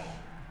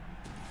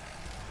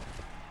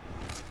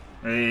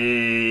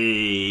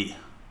 Hey.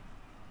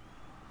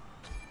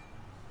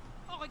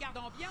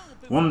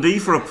 1D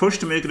for a push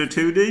to make it a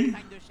 2D?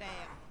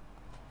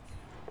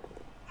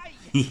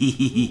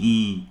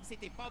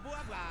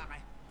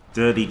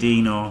 Dirty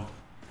Dino.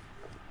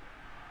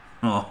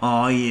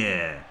 Oh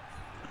yeah.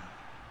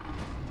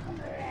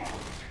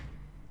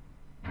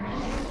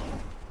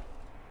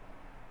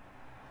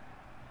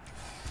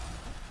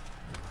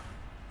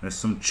 There's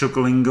some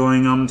chuckling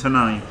going on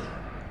tonight.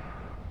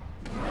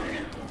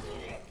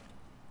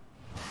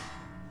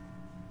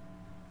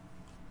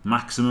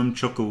 Maximum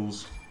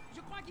chuckles.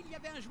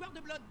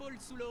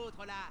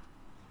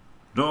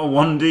 Not a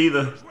 1D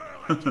the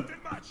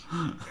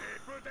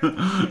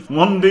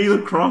 1D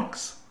the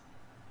Crocs.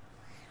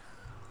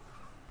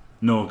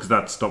 No, because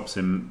that stops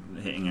him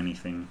hitting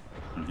anything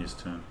on his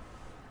turn.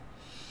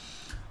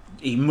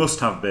 He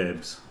must have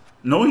babes.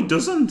 No, he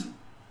doesn't.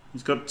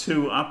 He's got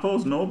 2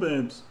 apples, no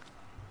babes.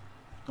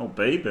 Oh,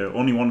 baby.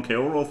 Only 1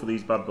 KO roll for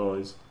these bad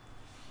boys.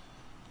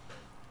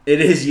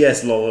 It is,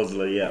 yes,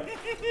 Lolosler, yeah.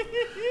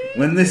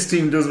 When this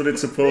team does what it's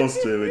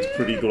supposed to, it's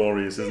pretty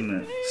glorious, isn't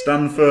it?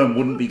 Stand Firm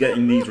wouldn't be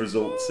getting these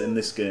results in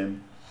this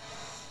game.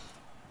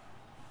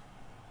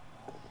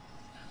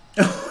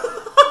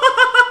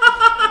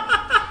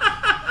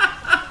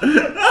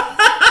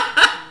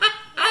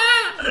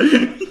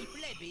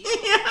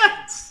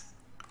 Yes!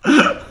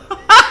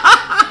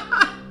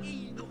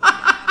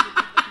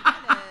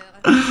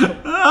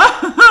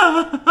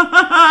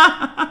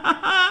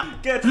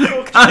 Get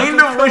fucked. Kind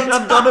of wish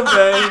I'd done a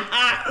bit.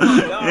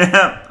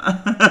 Yeah.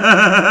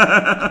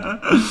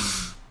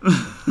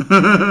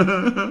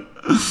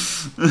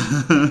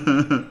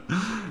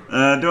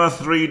 Do a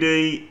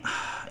 3D.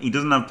 He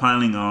doesn't have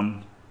piling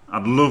on.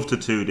 I'd love to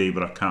 2D,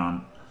 but I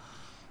can't.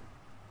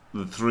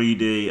 The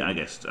 3D, I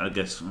guess.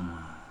 Let's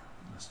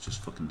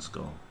just fucking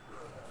skull.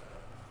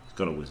 He's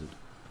got a wizard.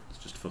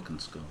 Let's just fucking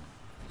skull.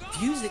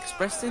 Views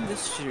expressed in this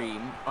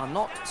stream are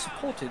not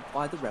supported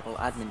by the ReBBL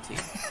admin team.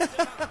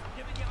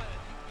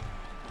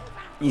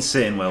 He's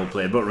saying well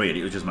played, but really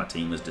it was just my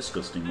team was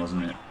disgusting,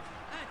 wasn't it?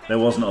 There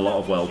wasn't a lot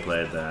of well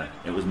played there.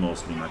 It was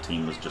mostly my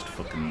team was just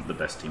fucking the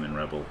best team in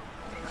ReBBL.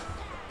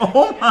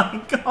 Oh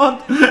my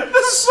god!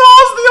 The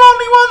Saw's the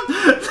only one!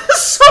 The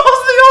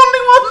Saw's the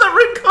only one that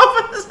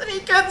recovers and he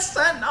gets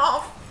sent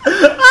off!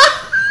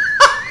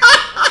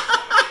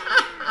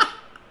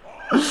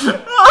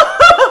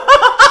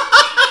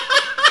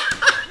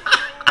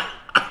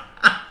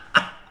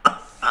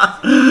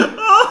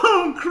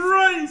 Oh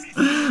Christ!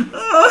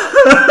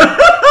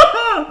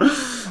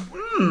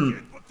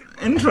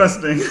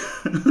 Interesting.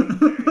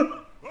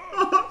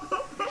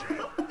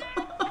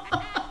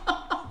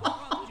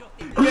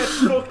 Get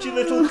fucked, you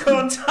little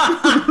cunt!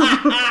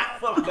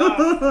 Fuck off!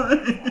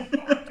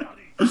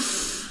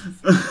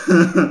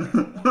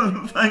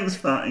 Thanks,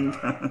 Fatting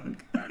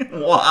Cag.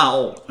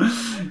 Wow.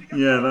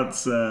 Yeah,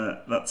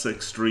 that's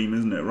extreme,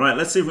 isn't it? Right,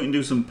 let's see if we can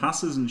do some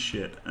passes and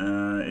shit.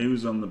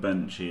 Who's on the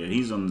bench here?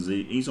 He's on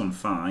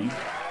 5.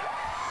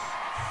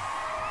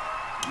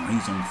 Oh,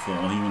 he's on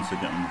 4. He wants to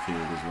get on the field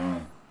as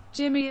well.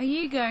 Jimmy, are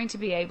you going to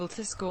be able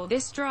to score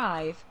this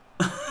drive?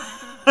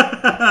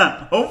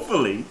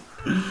 Hopefully.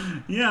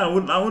 Yeah, I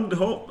would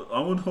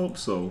hope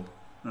so.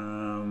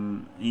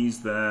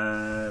 He's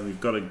there.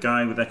 We've got a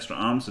guy with extra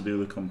arms to do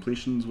the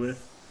completions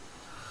with.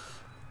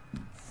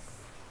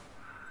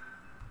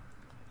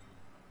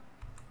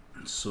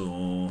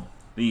 So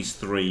these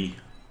 3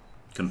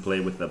 can play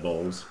with their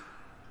balls.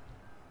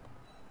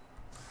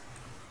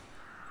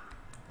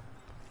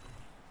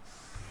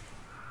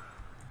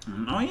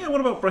 Oh yeah,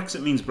 what about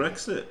Brexit means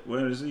Brexit?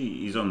 Where is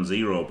he? He's on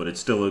 0, but it's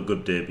still a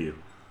good debut.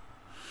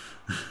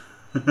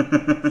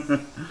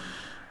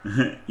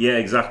 Yeah,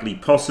 exactly.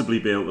 Possibly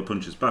be able to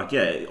punch us back.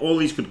 Yeah, all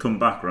these could come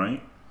back,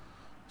 right?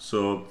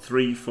 So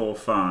 3, 4,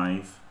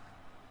 5,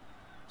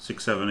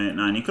 6, 7, 8,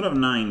 9. He could have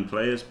 9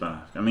 players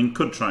back. I mean,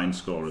 could try and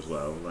score as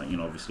well. Like, you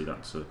know, obviously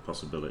that's a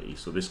possibility.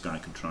 So this guy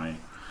could try.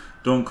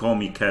 Don't Call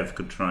Me Kev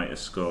could try to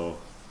score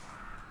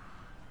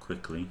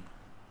quickly.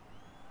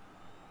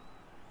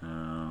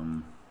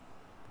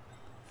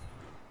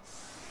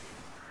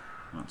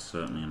 That's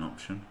certainly an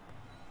option.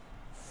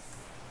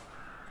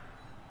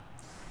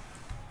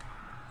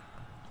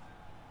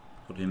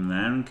 Put him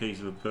there in case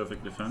of a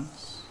perfect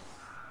defense.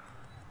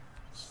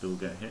 Still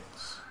get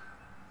hits.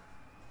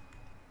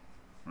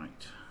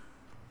 Right.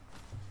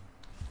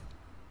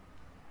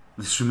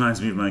 This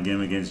reminds me of my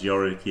game against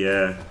Yorick,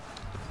 yeah.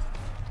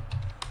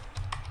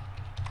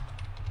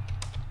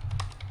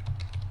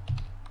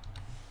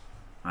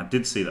 I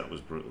did see that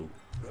was brutal.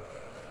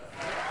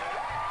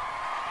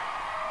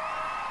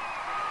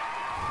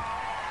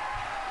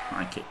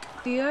 High kick.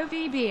 The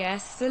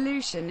OVBS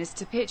solution is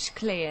to pitch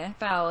clear,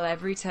 foul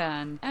every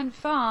turn, and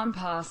farm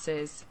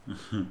passes.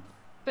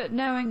 But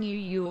knowing you,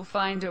 you'll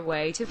find a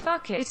way to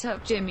fuck it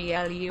up, Jimmy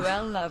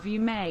LUL. Love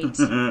you, mate.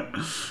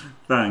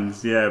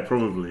 Thanks, yeah,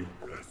 probably.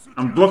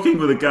 I'm blocking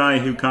with a guy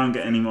who can't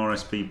get any more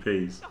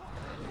SPPs.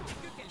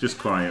 Just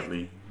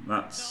quietly.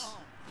 That's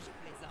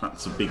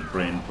a big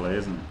brain play,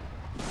 isn't it?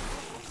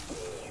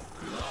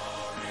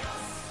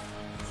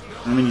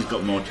 I mean, he's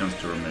got more chance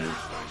to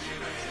remove.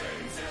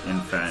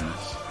 In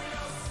fairness.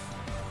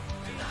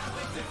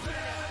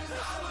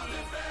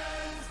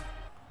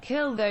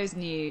 Kill those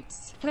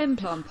newts. Plim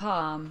plom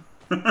palm.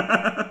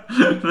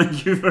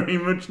 Thank you very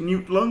much,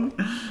 Newt Lung.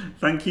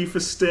 Thank you for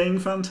staying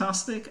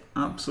fantastic.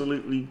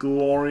 Absolutely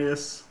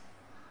glorious.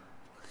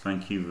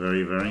 Thank you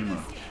very, very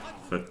much.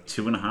 For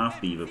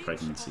 2.5 beaver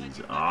pregnancies.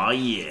 Oh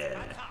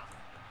yeah.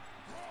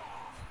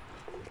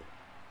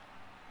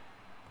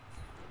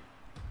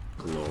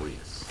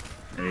 Glorious.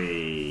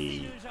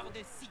 Hey.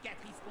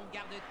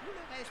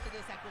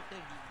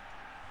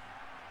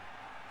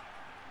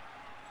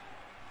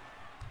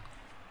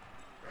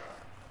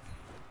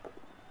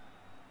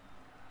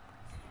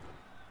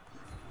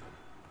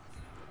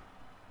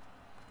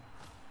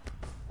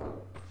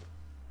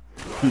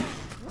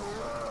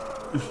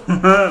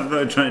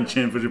 Better try and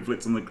chain push a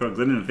blitz on the Krugs. I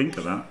didn't think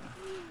of that.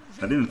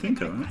 I didn't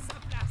think of that.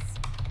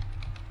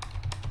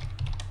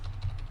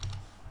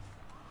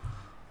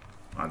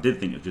 I did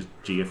think of just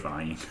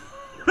GFIing.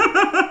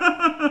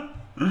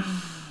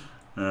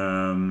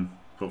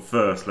 But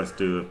first, let's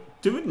do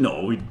it.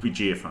 No, we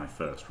GFI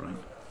first, right?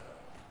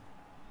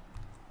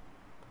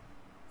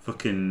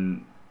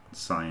 Fucking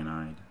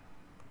cyanide.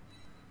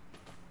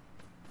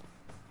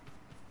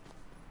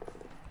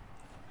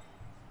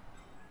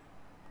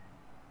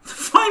 The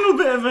final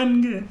bit of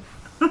endgame.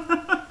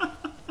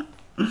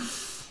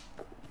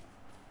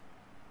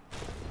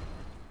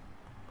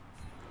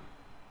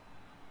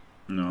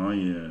 Oh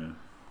yeah.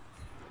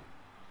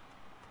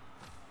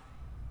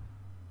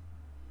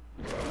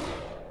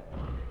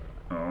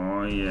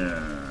 Oh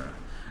yeah.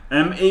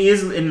 He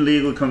is in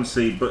legal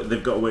concede, but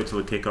they've got to wait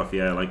till the kickoff.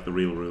 Yeah, like the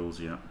real rules.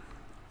 Yeah.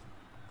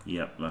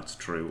 Yep, that's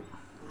true.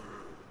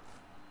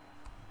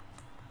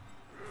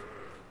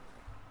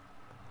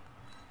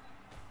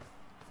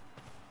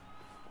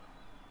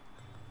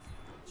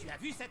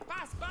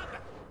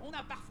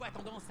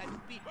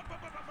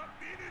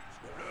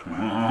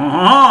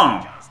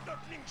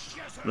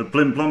 The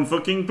plim plom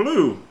fucking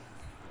blue.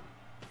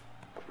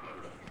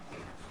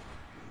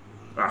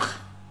 Ugh.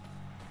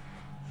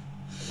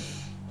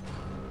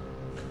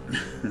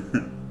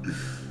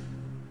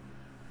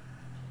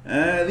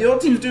 The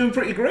old team's doing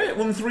pretty great.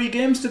 Won 3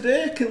 games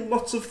today. Killed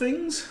lots of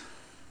things.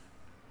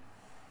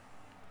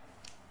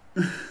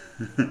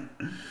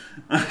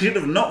 I should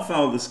have not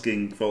fouled the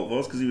skink, Fault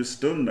Force, because he was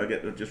stunned. I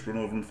get to just run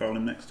over and foul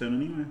him next turn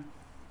anyway.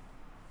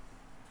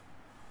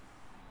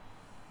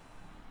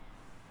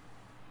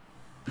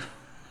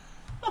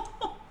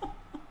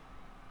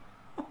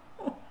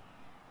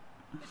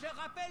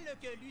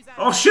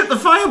 Oh shit, the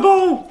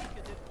fireball!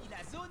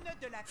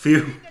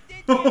 Phew.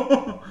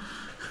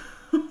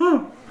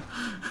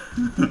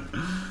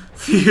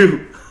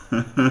 Phew.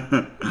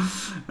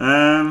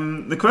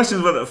 The question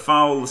is whether to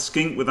foul the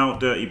skink without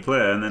dirty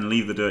player and then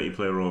leave the dirty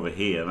player over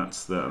here.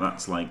 That's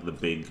like the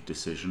big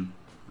decision.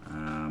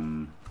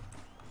 And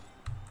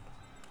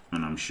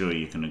I'm sure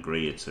you can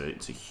agree it's a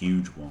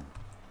huge one.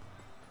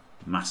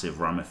 Massive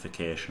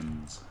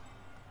ramifications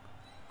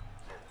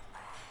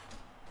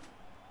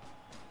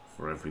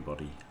for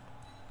everybody.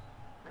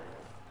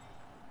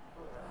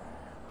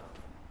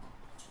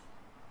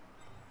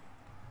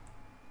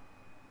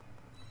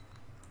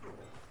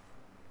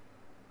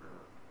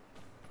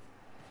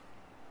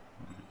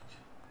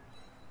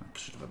 I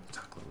should have had the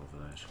tackler over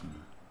there, shouldn't I?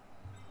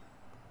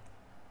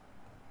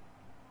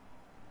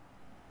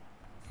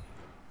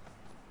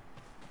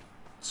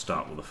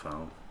 Start with a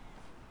foul.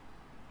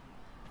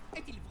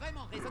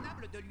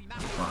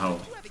 Wow,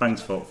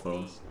 thanks, Fault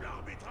Force.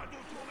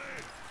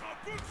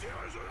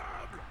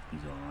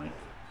 He's alright.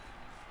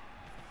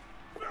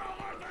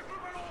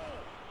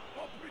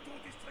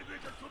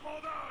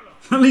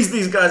 At least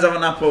these guys have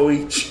an apple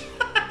each.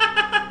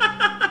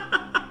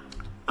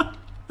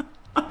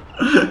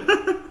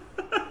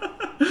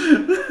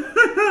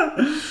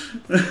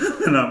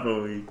 An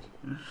apple each.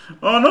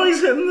 Oh no,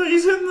 he's hitting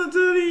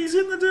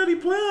the dirty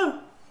player.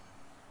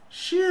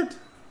 Shit.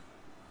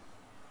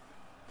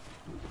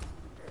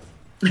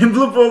 In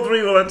Blood Bowl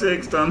 3, will I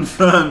take stand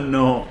firm?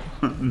 No.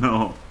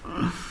 No.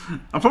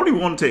 I probably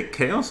won't take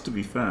Chaos, to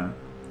be fair.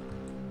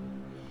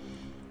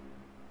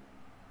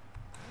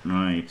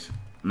 Right.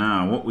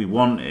 Now, what we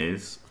want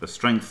is a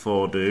Strength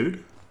 4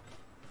 dude.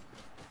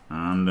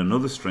 And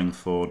another Strength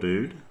 4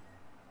 dude.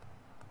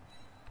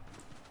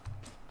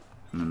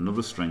 And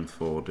another Strength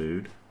 4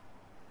 dude.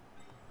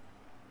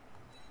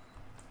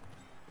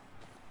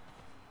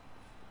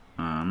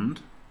 And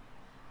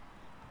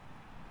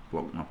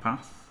block my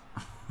path.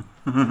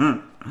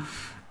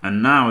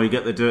 And now we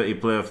get the dirty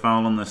player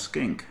foul on the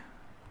skink.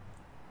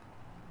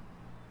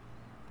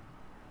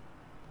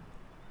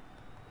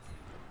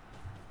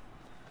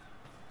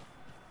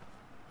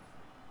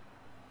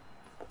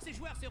 Ces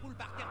joueurs se roulent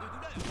par terre de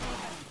douleur.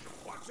 Je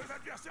crois que ses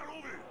adversaires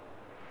l'ont vu.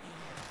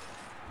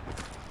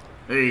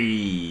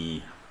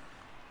 Hey.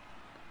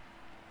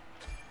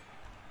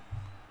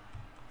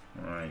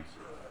 Right.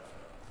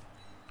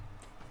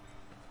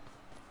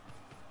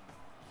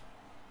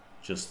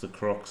 Just the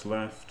Crocs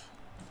left.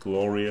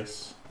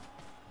 Glorious.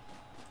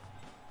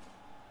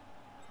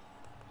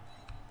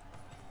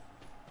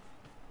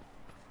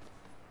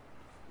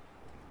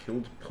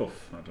 Killed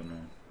Puff. I don't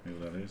know who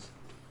that is.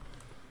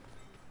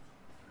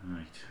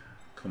 Right.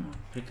 Come on.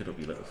 Pick it up,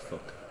 you little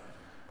fuck.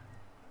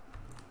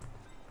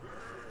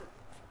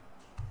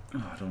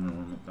 Oh, I don't want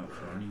to run up that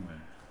far anyway.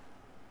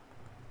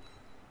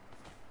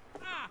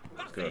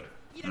 Good.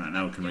 Right,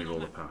 now we can re-roll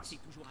the pass.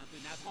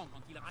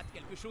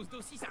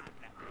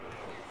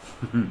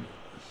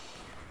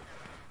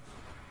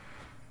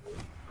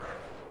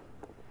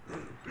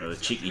 The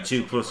cheeky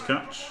 2+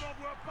 catch.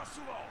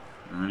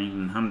 And he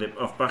can hand it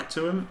off back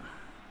to him.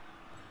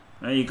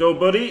 There you go,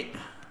 buddy.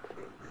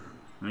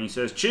 And he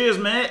says, cheers,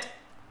 mate.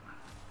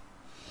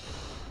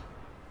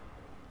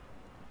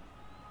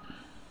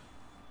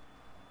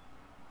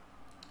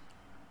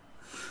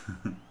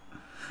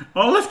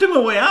 Oh, I left him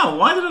a way out.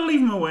 Why did I leave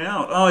him a way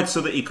out? Oh, it's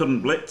so that he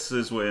couldn't blitz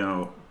his way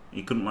out.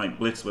 He couldn't, like,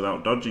 blitz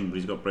without dodging, but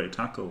he's got break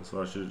tackle,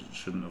 so I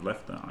shouldn't have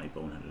left that. I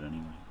boneheaded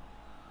anyway.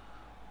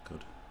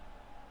 Good.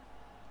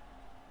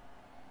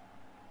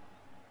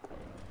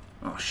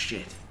 Oh,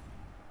 shit.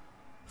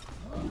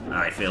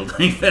 I failed.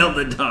 He failed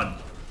the dodge.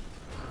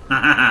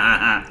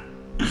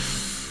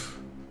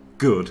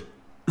 Good.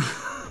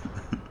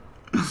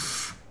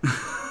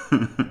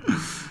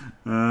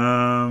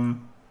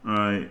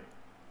 Right.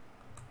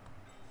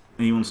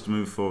 He wants to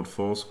move forward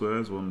 4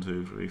 squares. 1,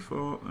 2, 3,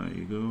 4. There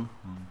you go.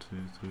 1, 2,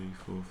 3,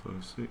 4,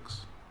 5,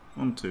 6.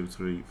 1, 2,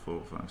 3,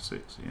 4, 5,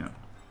 6. Yeah.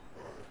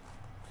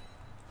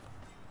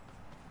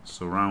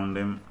 Surround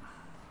him.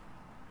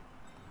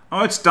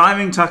 Oh, it's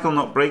diving tackle,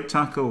 not break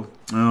tackle.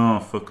 Oh,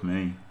 fuck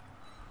me.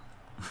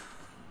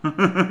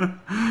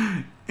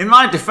 In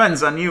my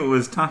defense, I knew it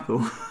was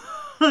tackle.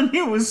 I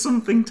knew it was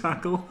something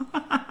tackle.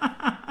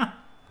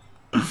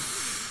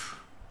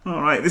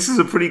 Alright, this is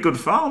a pretty good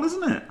foul,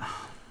 isn't it?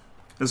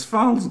 As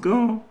fouls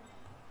go.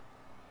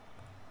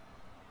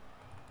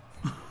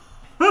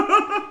 Ce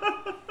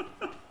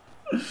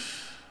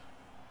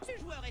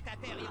joueur est à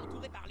terre et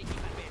entouré par l'équipe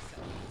adverse.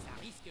 Ça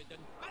risque de ne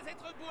pas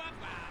être beau à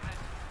voir.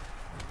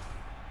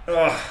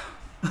 Oh,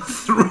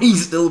 3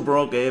 still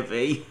broke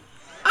AV.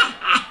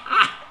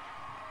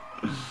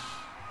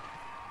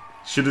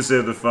 Should have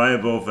saved the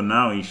fireball for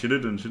now. He should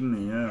have done, shouldn't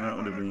he? Yeah, that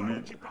would have been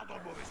it.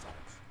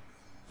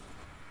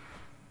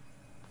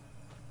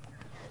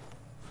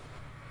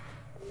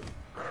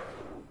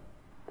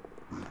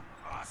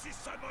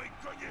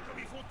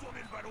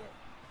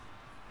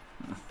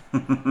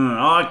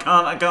 Oh,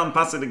 I can't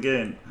pass it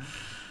again.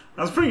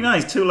 That's pretty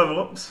nice. 2 level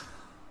ups.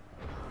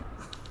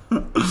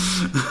 That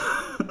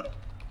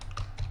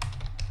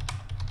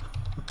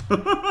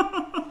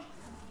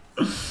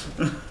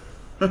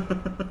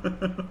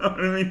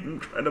would have been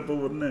incredible,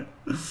 wouldn't it?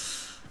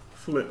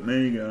 Flip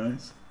me,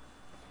 guys.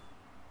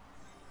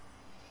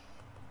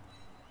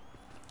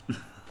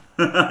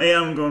 I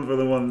am going for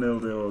the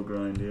 1-0 duo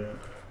grind, yeah.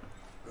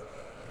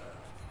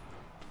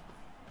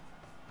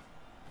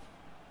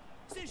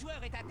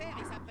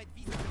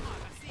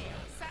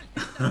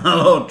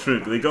 Hello,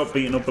 Trick. They got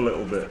beaten up a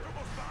little bit.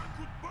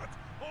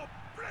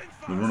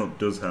 The run-up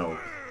does help.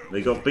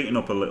 They got beaten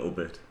up a little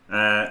bit.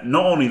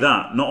 Not only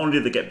that, not only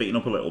did they get beaten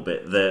up a little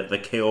bit, the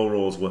KO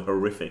rolls were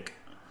horrific.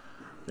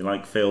 They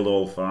like failed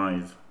all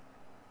 5.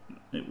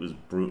 It was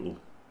brutal.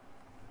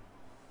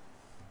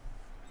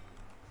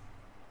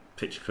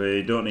 Pitch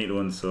clear, don't need to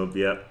unsub,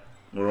 yep.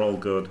 We're all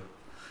good.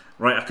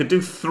 Right, I could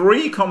do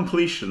 3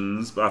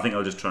 completions, but I think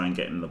I'll just try and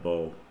get him the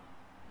ball.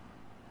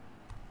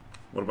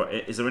 What about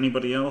it? Is there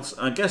anybody else?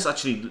 I guess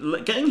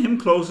actually getting him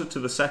closer to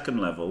the 2nd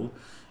level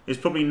is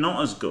probably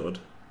not as good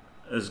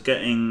as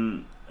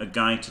getting a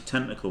guy to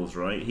tentacles,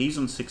 right? He's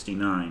on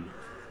 69.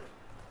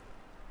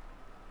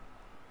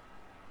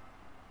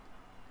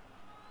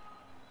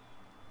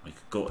 I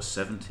could go to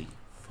 70.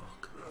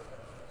 Fuck.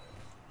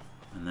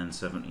 And then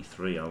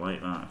 73. I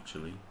like that,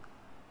 actually.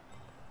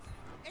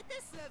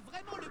 Était-ce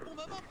vraiment le bon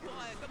moment pour,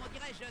 comment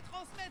dirais-je,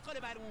 transmettre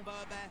le ballon,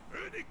 Bob?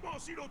 Uniquement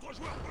si l'autre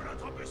joueur peut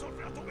l'attraper sans le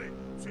faire tomber.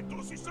 C'est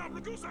aussi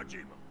simple que ça,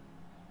 Jim.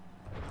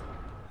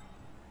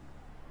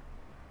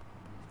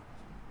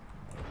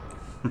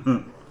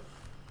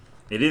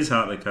 It is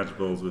hard to catch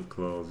balls with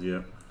claws,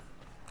 yeah.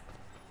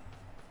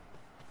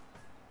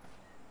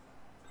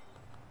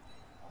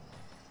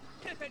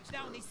 Le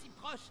touchdown est si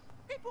proche,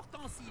 et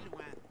pourtant si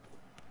loin.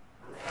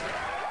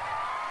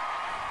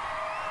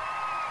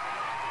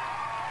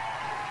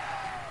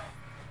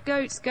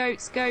 Goats,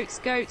 goats, goats,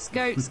 goats,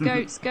 goats,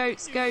 goats,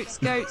 goats, goats,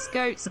 goats,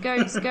 goats,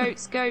 goats,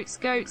 goats, goats,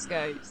 goats,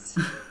 goats.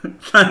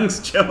 Thanks,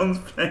 Jones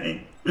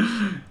Payne.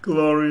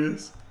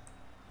 Glorious.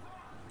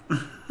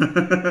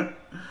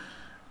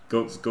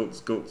 Goats, goats,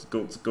 goats,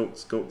 goats,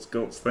 goats, goats,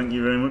 goats. Thank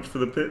you very much for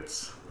the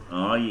pits.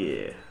 Oh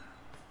yeah.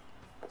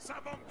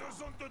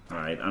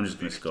 Alright, I'm just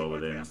gonna score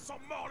with him.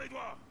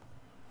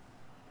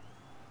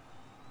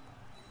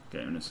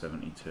 Get him to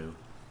 72.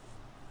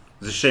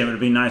 It's a shame, it would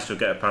be nice to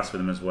get a pass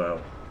with him as well.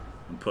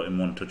 And put him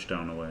one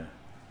touchdown away.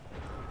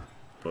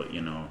 But,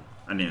 you know,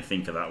 I didn't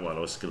think of that while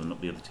I was skilling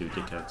up the other two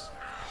dickheads.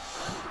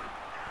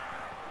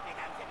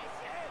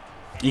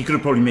 He could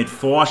have probably made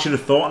 4. I should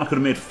have thought I could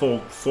have made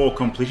four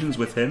completions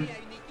with him.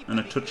 And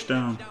a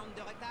touchdown.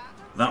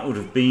 That would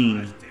have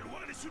been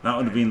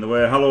the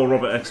way. Hello,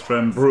 Robert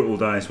Ekstrom. Brutal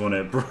dice,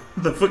 wasn't it?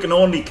 The fucking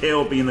only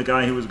KO being the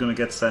guy who was going to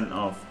get sent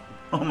off.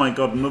 Oh my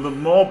god,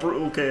 more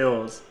brutal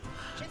KOs.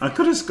 I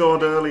could have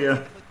scored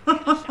earlier.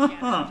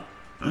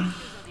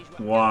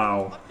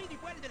 Wow.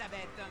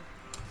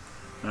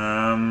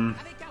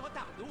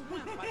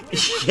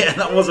 Yeah,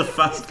 that was a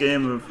fast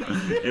game of.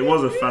 It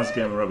was a fast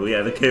game of ReBBL.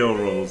 Yeah, the KO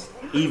rolls.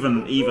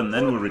 Even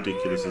then were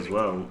ridiculous as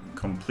well.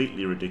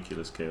 Completely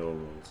ridiculous KO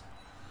rolls.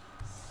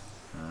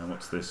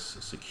 What's this?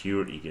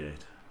 Security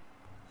gate.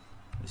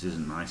 This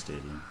isn't my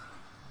stadium.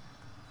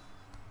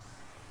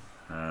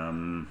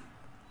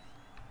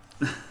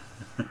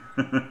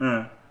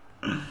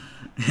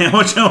 Yeah,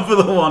 watch out for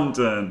the one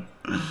turn.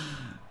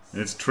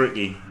 It's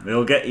tricky.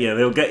 They'll get you.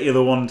 They'll get you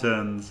the one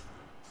turns.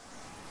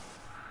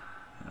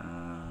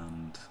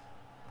 And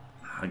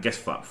I guess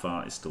Fat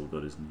Fart is still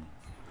good, isn't he?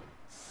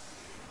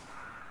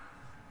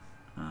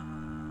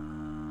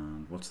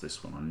 And what's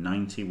this one? On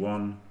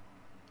 91,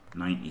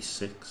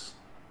 96.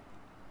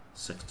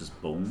 Sextus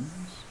Bones.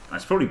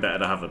 It's probably better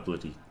to have a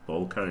bloody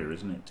ball carrier,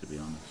 isn't it? To be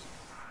honest,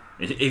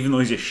 even though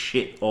he's a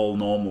shit all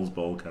normals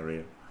ball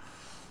carrier.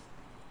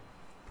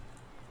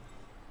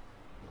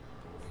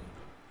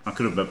 I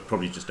could have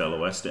probably just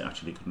LOS'd it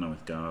actually, couldn't I,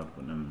 with guard,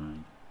 but never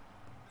mind.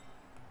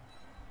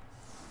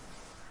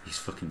 He's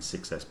fucking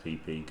 6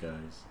 SPP,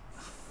 guys.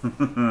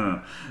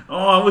 Oh,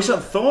 I wish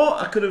I'd thought.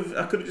 I could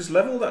have just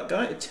leveled that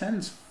guy to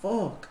 10s.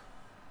 Fuck.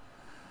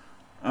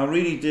 I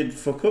really did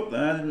fuck up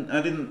there. I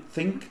didn't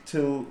think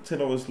till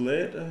I was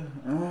later.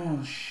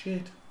 Oh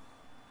shit.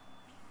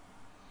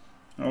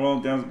 Oh well,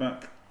 guys,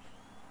 back.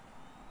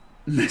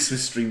 Mess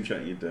with stream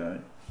chat, you die.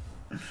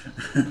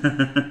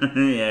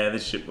 Yeah,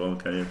 this shit ball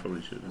carrier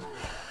probably should have.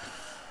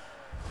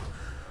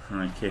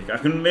 Right, kick. I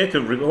can make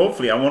a.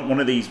 Hopefully, I want one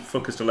of these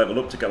fuckers to level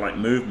up to get like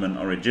movement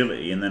or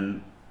agility,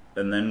 and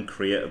then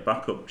create a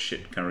backup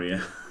shit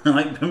carrier.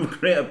 Like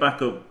create a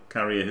backup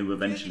carrier who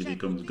eventually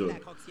becomes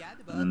good,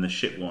 and then the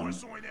shit one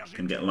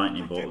can get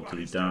lightning bolted till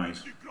he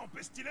dies.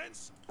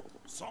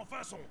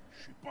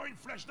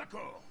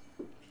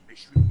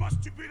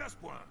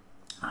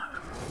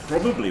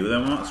 Probably with the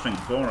amount of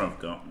strength 4 I've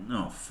got.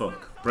 No,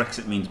 fuck.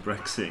 Brexit means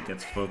Brexit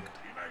gets fucked.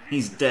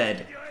 He's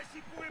dead.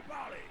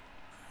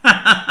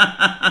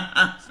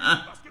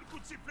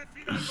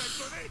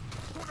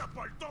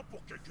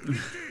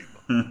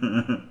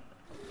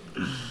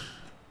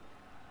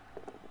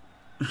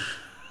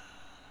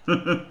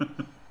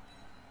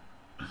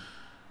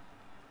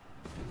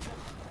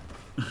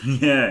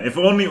 Yeah, if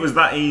only it was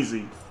that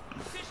easy.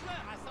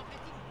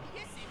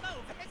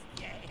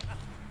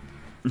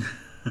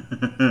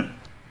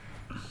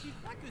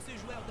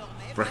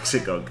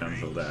 Brexit got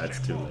cancelled.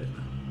 It's too late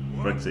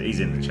now. Brexit, he's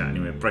in the chat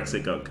anyway.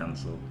 Brexit got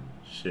cancelled.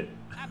 Shit.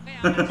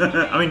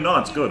 I mean, no,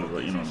 that's good,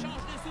 but you know.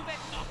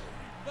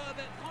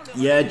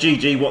 Yeah,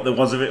 GG. What there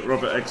was of it,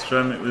 Robert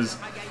Ekstrom. It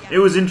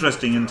was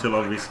interesting until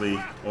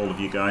obviously all of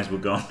you guys were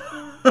gone,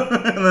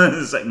 and then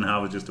the second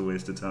half was just a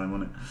waste of time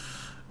on it.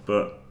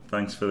 But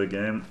thanks for the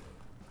game,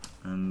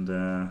 and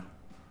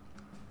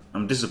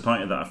I'm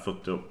disappointed that I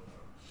fucked up.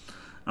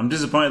 I'm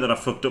disappointed that I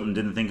fucked up and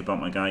didn't think about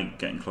my guy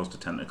getting close to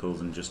tentacles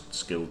and just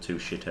skilled 2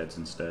 shitheads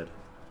instead.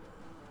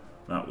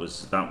 That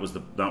was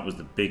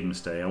the big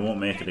mistake. I won't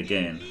make it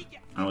again.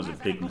 That was a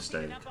big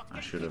mistake. I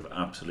should have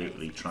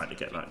absolutely tried to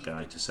get that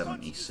guy to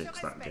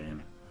 76 that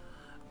game,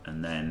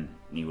 and then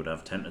he would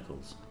have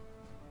tentacles.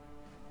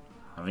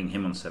 Having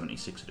him on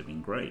 76 would have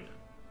been great.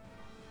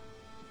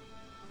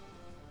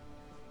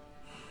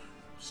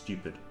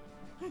 Stupid.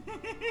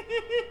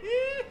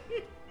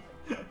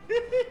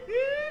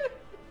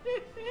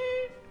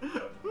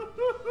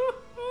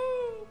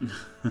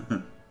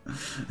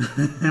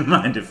 In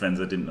my defense,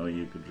 I didn't know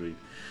you could read.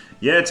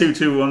 Yeah,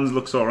 2-2-1s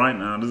looks alright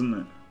now, doesn't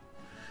it?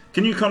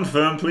 Can you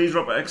confirm, please,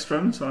 Robert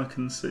Ekstrom, so I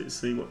can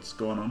see what's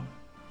going on?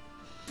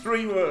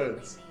 3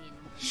 words.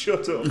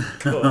 Shut up.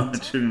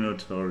 True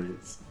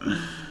notorious.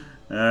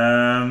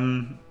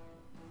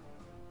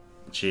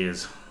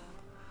 Cheers.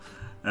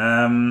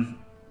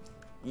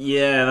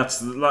 Yeah, that's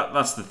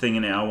the thing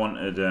in it. I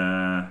wanted.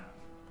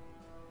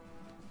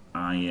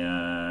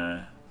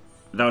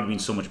 That would have been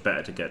so much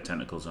better to get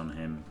tentacles on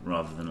him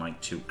rather than like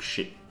 2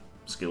 shit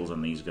skills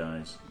on these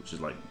guys, which is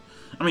like,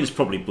 I mean, it's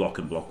probably block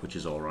and block, which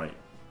is all right.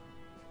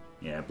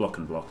 Yeah, block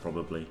and block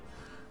probably,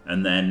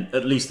 and then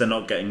at least they're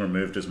not getting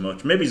removed as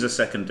much. Maybe he's a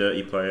second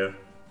dirty player,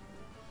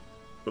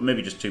 but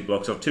maybe just 2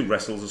 blocks or 2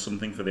 wrestles or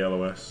something for the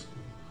LOS.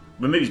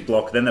 But maybe he's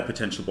block, then they're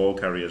potential ball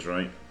carriers,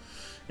 right?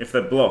 If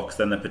they're blocks,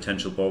 then they're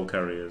potential ball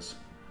carriers,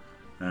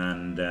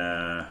 and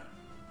then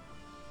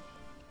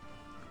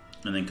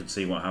could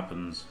see what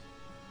happens.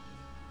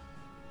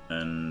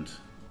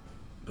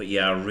 But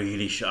yeah,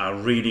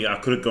 I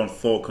could have gone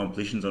 4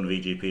 completions on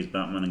VGP's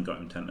Batman and got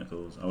him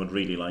tentacles. I would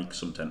really like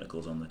some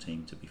tentacles on the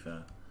team, to be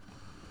fair.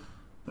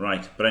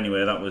 Right, but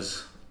anyway, that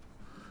was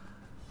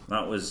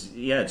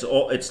yeah.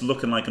 It's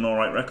looking like an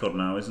alright record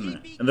now, isn't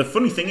it? And the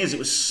funny thing is, it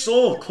was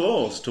so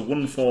close to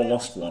 1-4,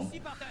 lost 1.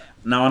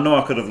 Now I know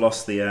I could have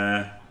lost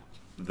the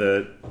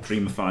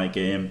Dreamify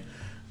game,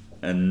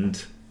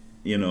 and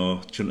you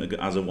know, shouldn't have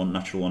as a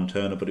natural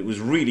 1-turner, but it was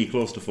really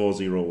close to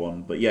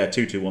 4-0-1. But yeah,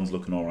 2-2-1's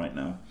looking all right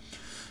now.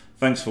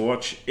 Thanks for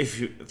watching. If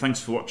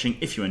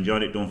you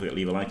enjoyed it, don't forget to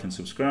leave a like and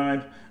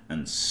subscribe,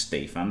 and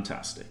stay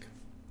fantastic.